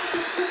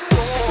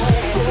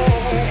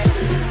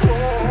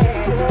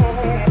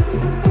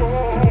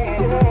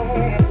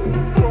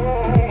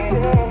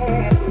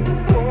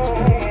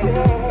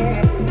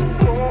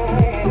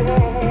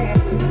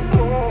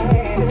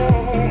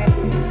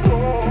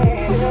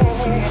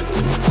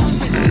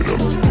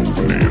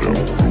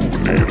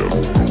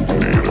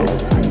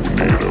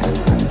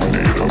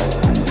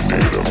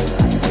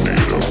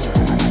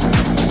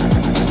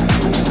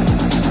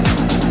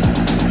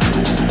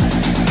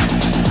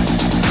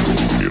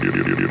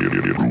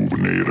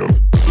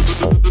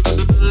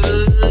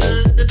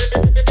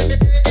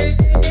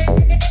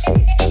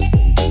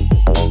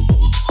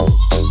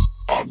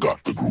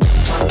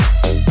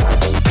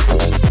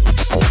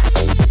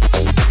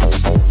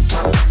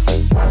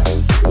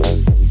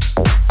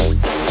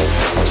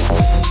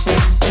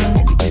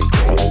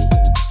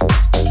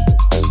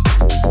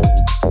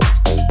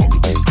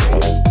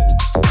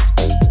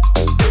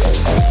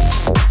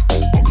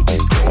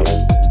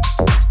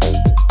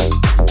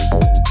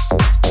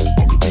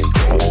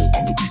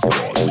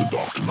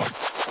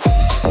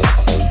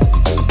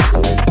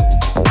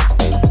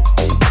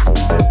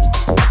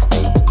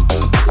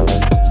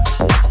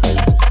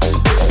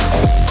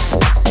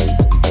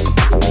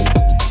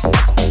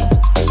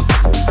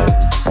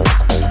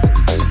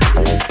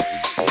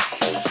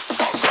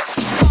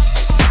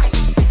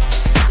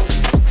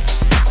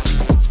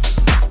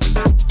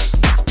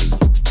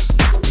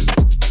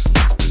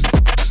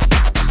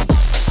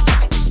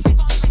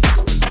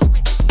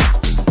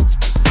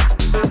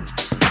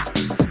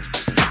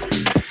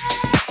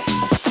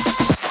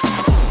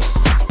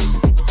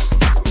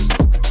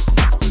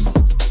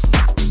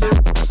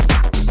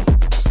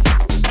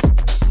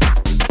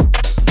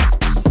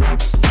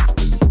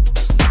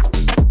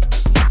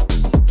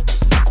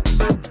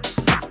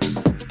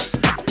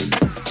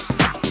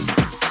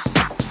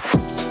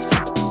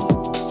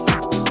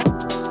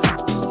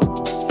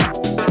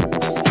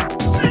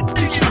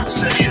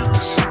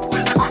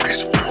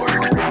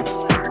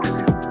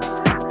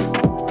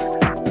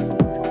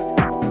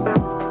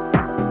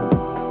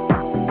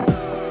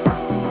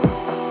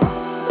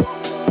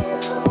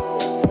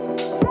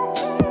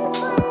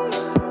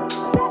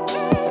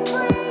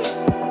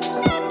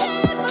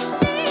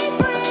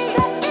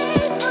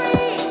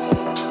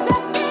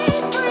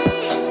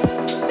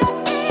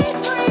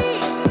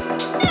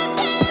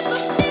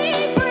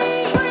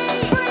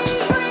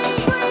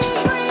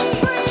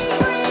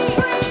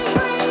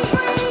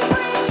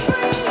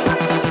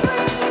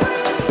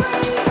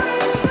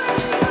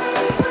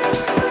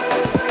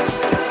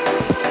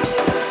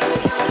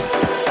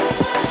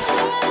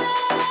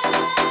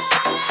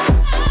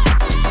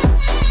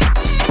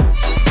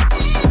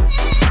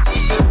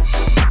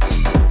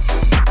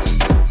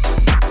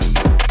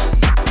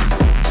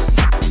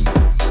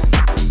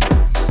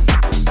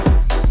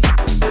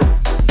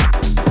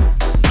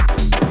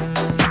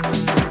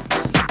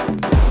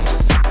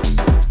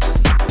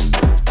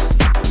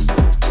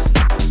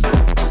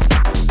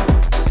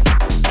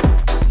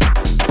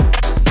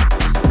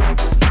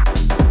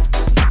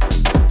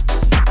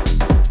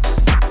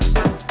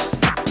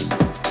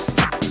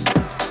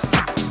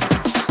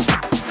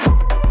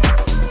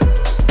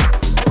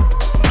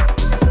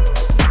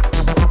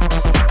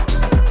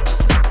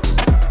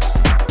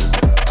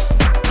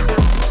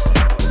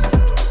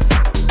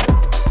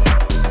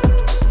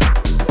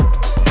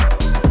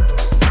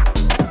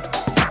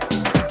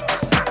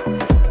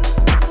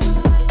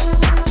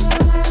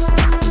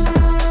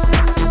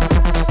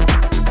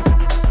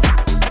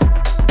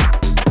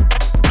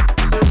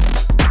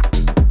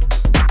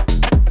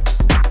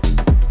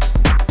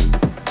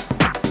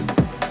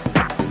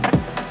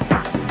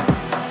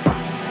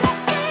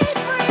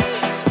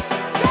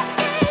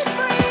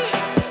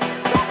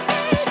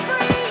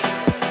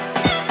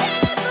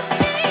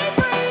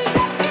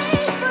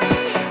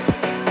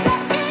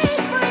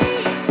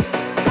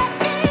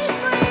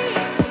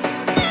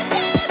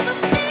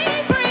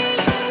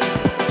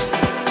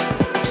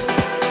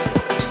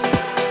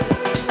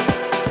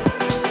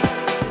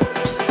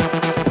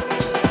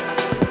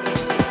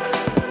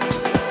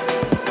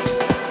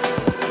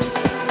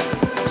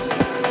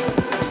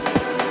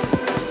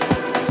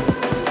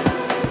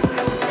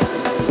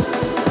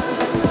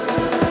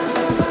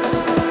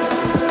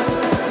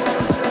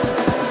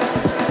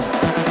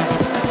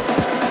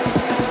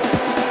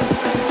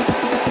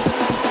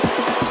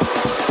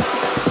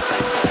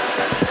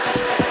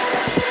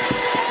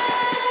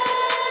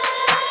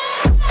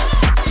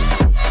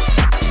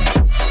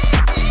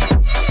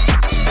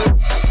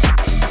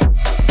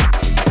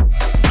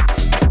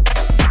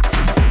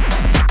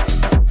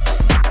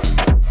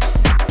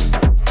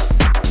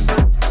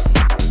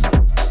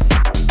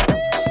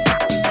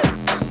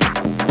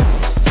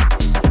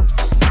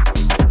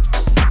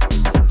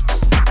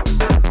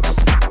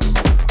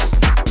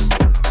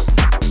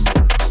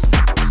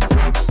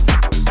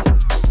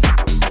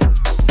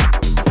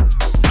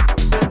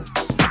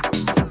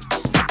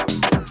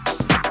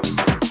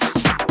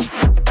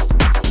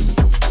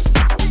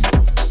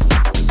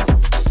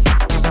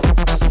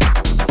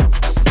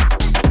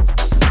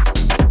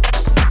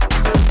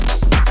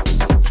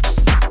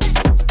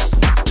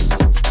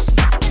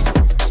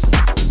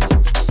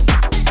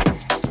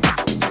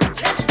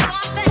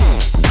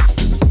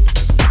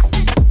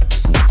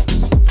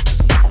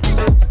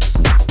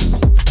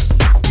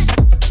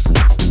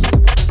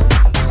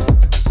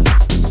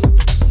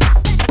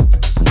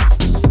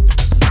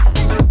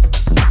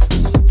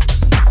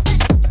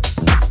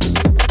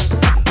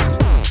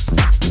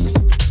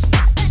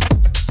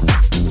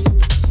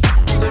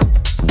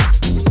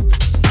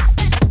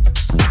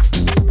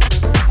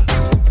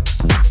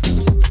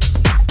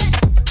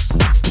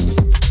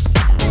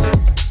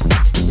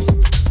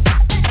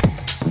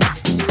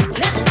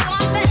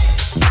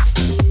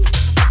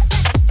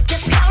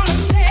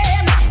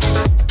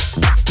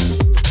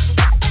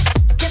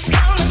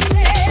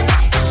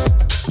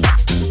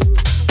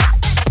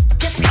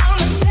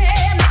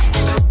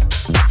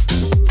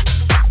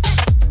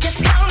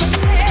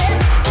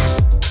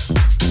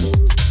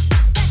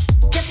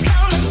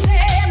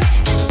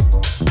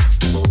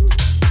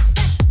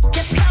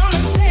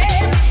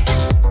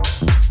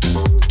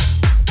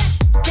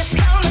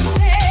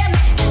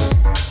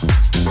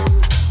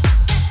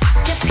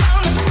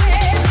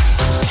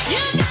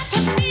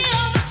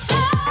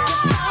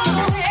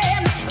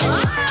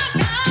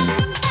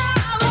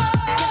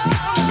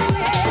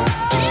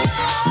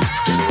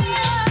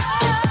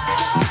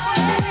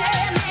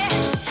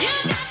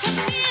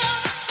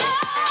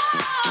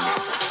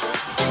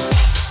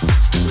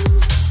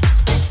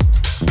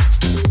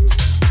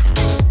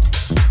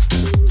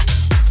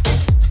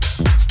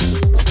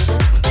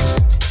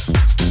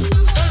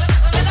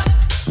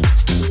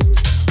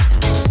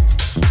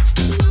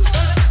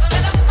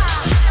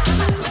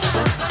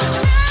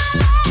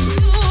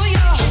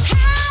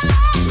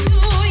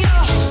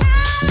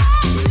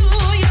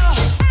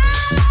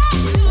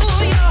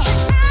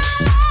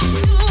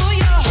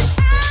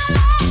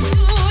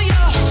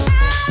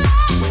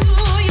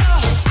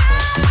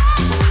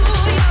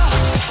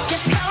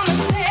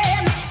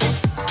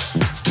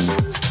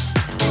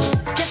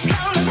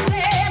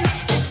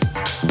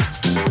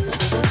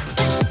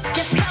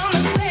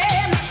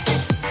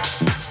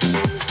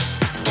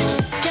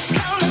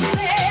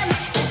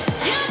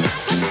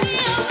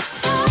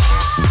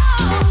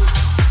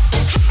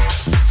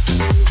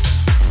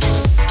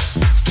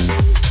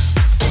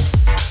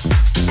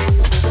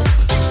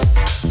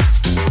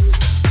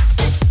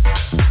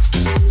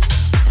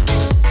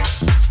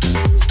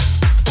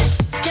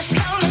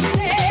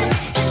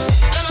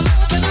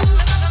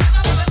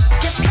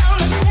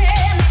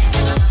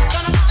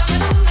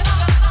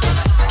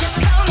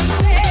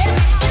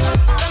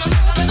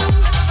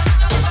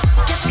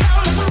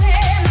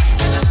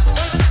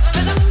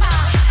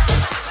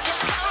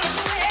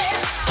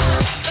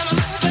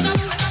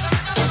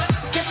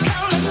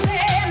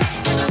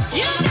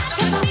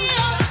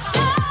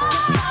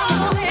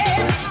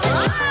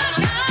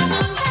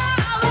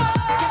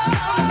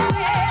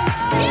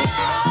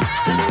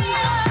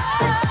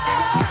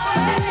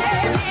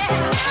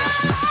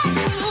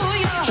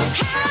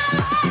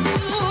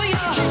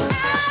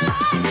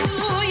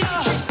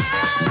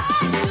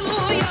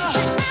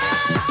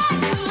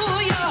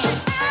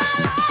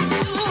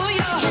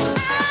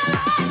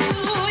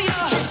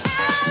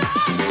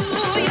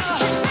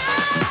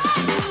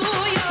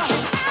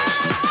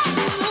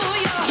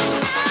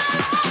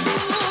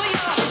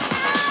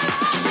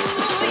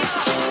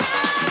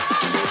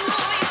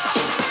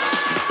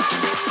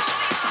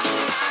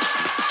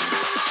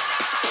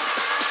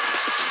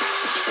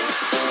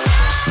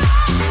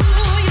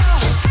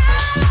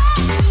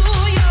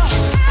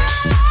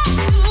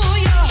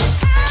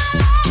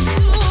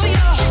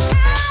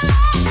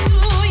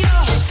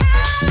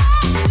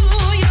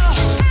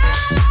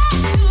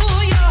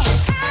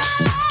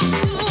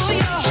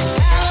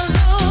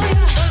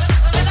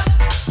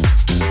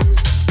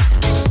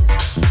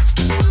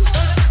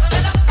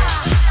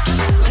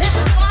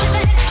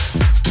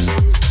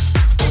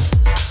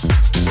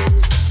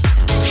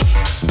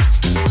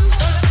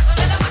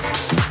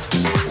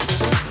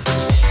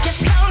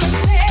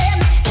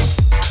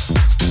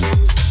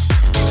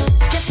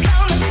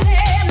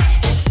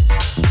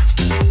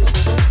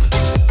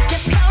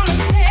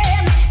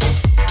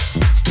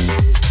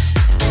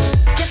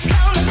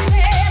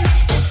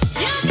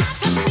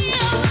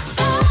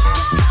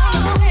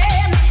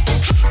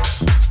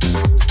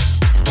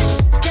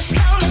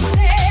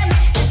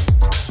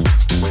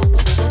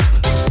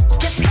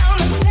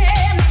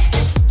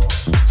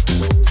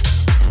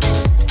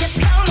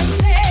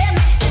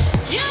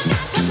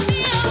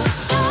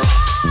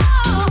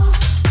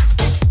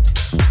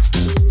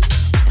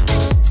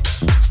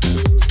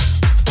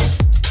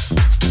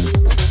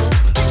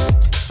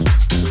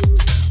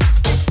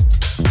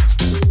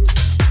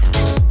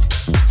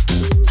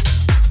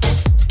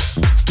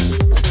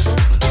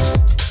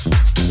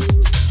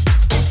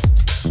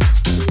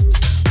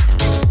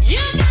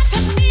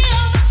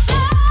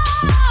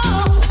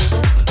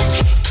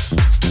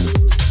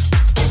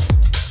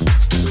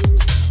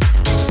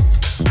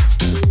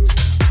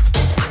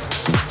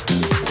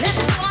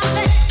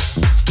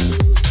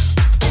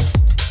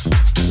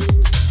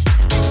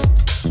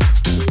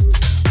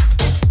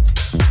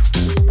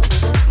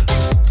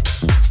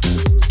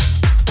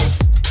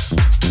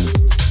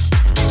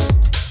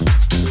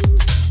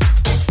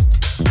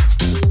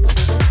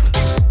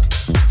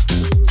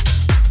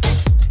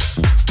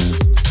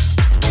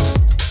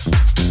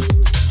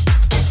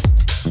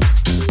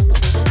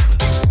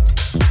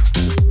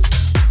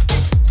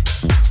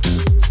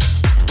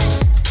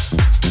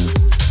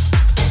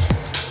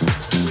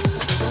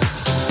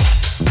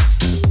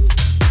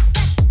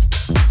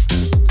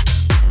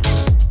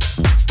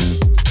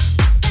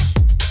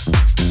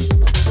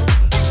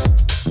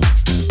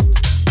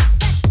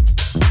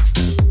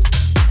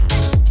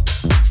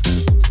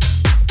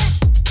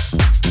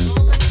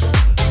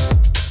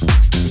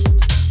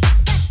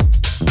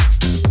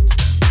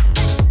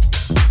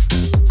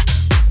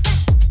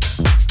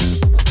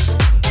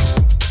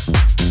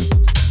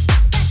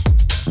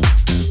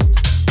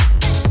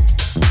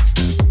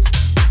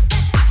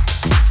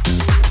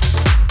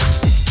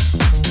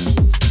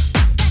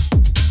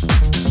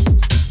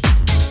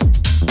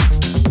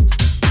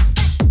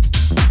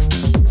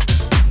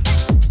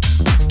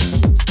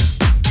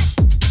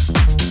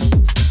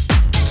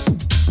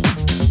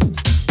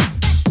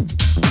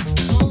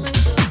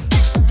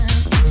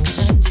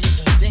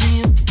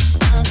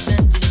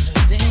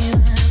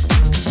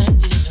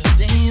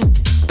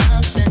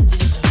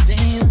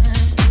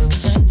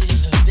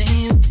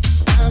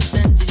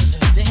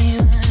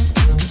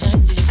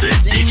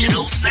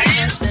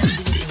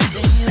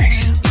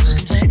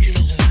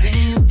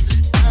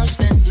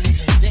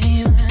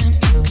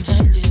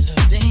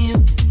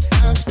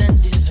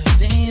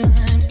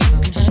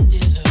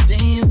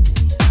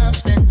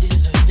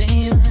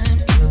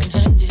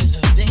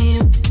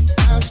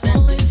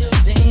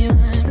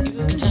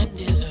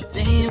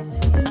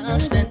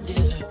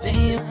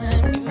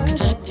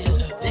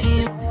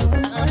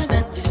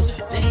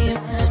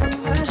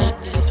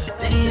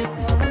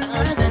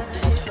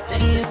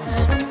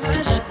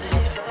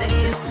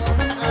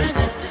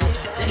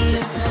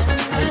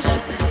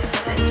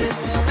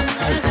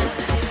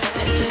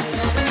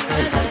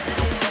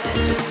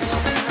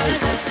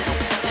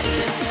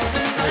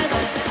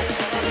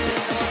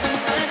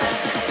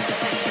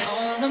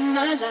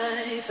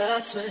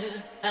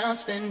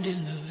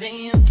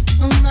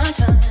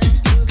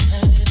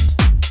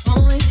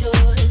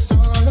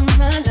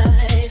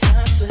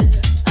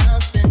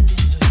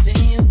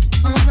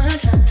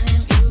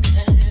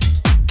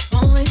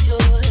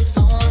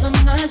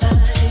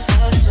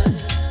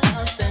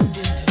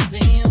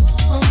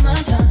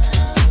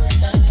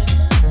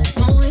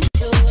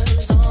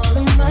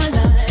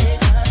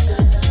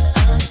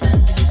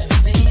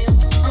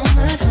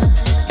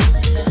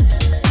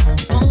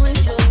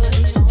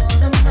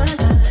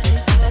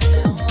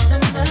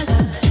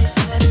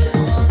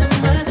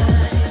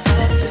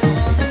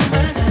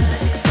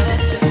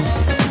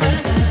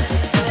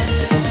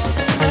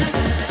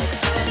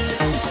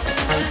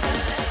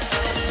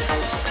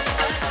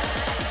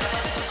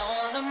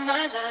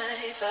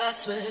 I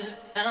swear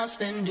I'll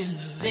spend it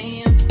loving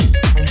you.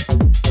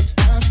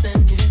 I'll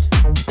spend it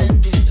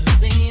loving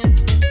you.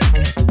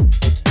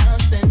 I'll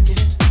spend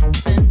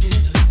it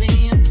loving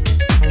you.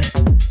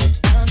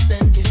 I'll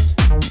spend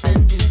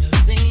it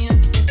loving you.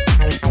 All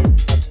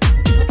my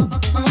time you can have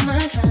it. All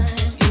my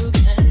time you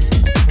can have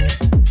it.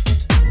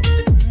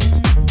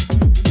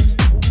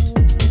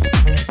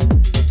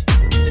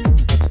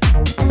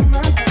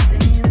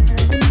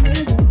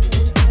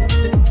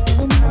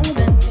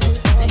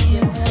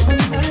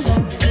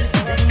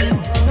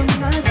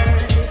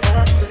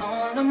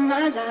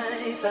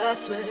 I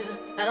swear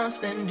I'll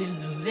spend it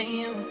loving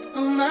you.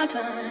 All my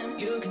time,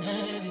 you can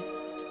have it.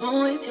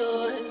 Oh, it's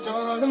yours,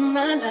 all of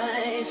my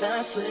life.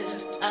 I swear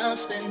I'll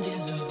spend it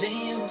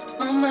loving you.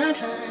 All my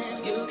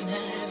time, you can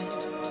have it.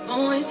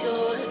 Oh, it's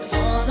yours,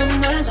 all of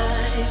my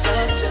life.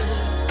 I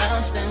swear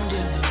I'll spend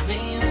it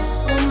loving you.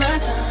 All my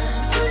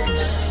time, you can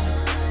have it.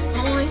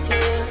 Oh, it's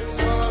yours,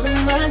 all of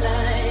my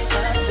life.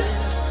 I swear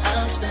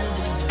I'll spend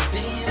it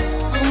loving you.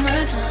 All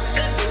my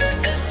time, you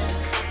can have it.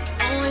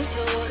 Oh, it's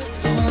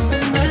yours, all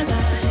of my life.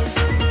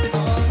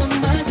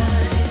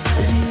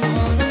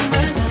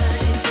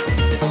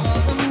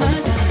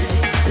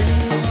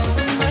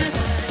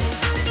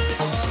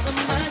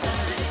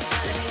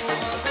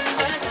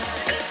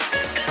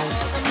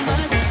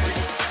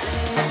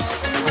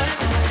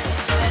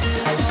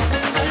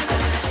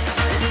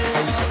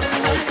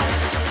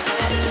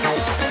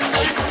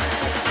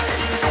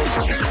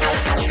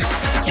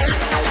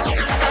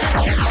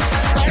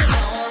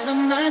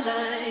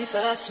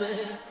 I swear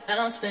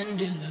I'll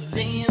spend it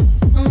loving you.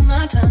 All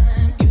my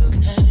time, you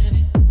can have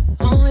it.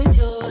 Oh, it's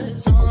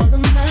yours, all of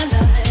my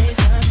life.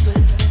 I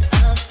swear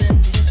I'll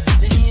spend it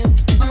loving you.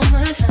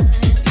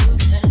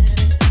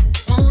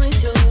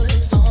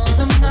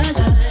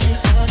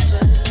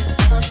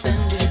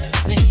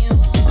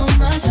 All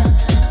my time,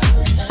 you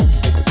can have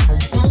it.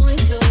 Oh,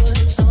 it's yours,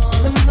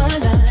 all of my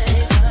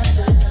life. I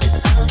swear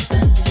I'll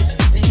spend it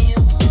loving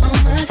you. All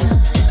my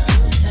time, you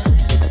can have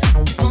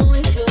it. Oh,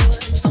 it's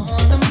yours,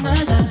 all of my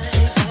life.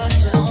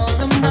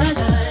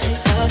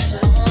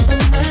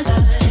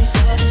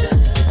 I swear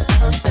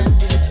I'll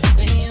spend it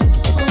loving you.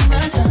 All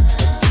my time, you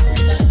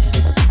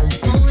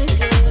can have it. Oh, it's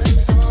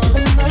yours, all of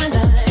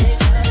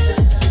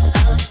my life.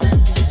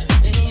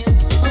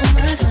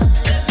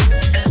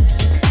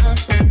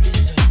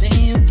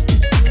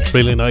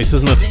 Really nice,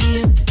 isn't it?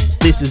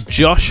 This is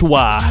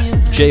Joshwa,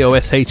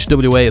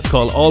 Joshwa. It's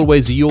called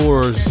Always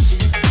Yours.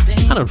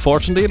 And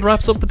unfortunately, it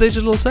wraps up the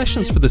digital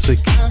sessions for this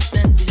week.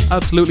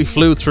 Absolutely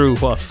flew through,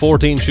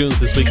 14 tunes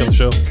this week on the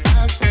show.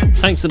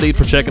 Thanks indeed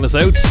for checking us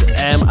out.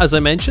 As I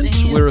mentioned,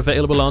 we're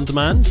available on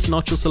demand,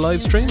 not just a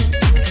live stream.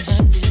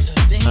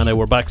 And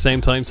we're back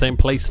same time, same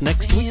place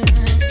next week.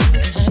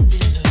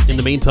 In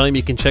the meantime,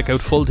 you can check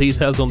out full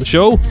details on the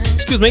show.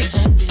 Excuse me.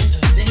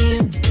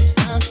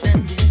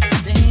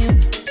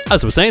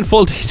 As I was saying,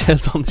 full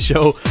details on the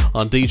show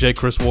on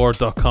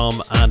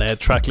djchrisward.com and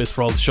Tracklist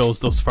for all the shows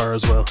thus far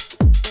as well.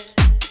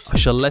 I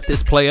shall let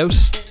this play out.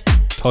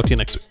 Talk to you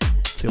next week.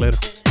 See you later.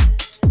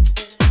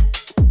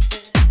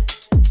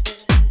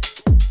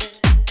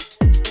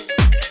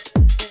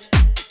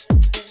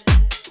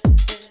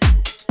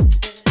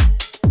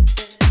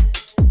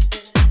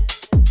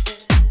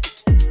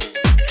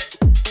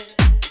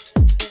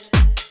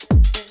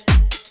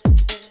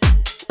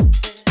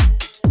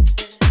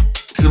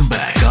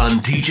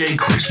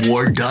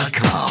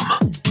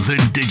 djchrisward.com.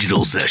 The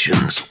Digital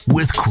Sessions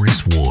with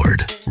Chris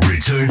Ward,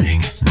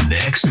 returning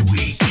next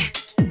week.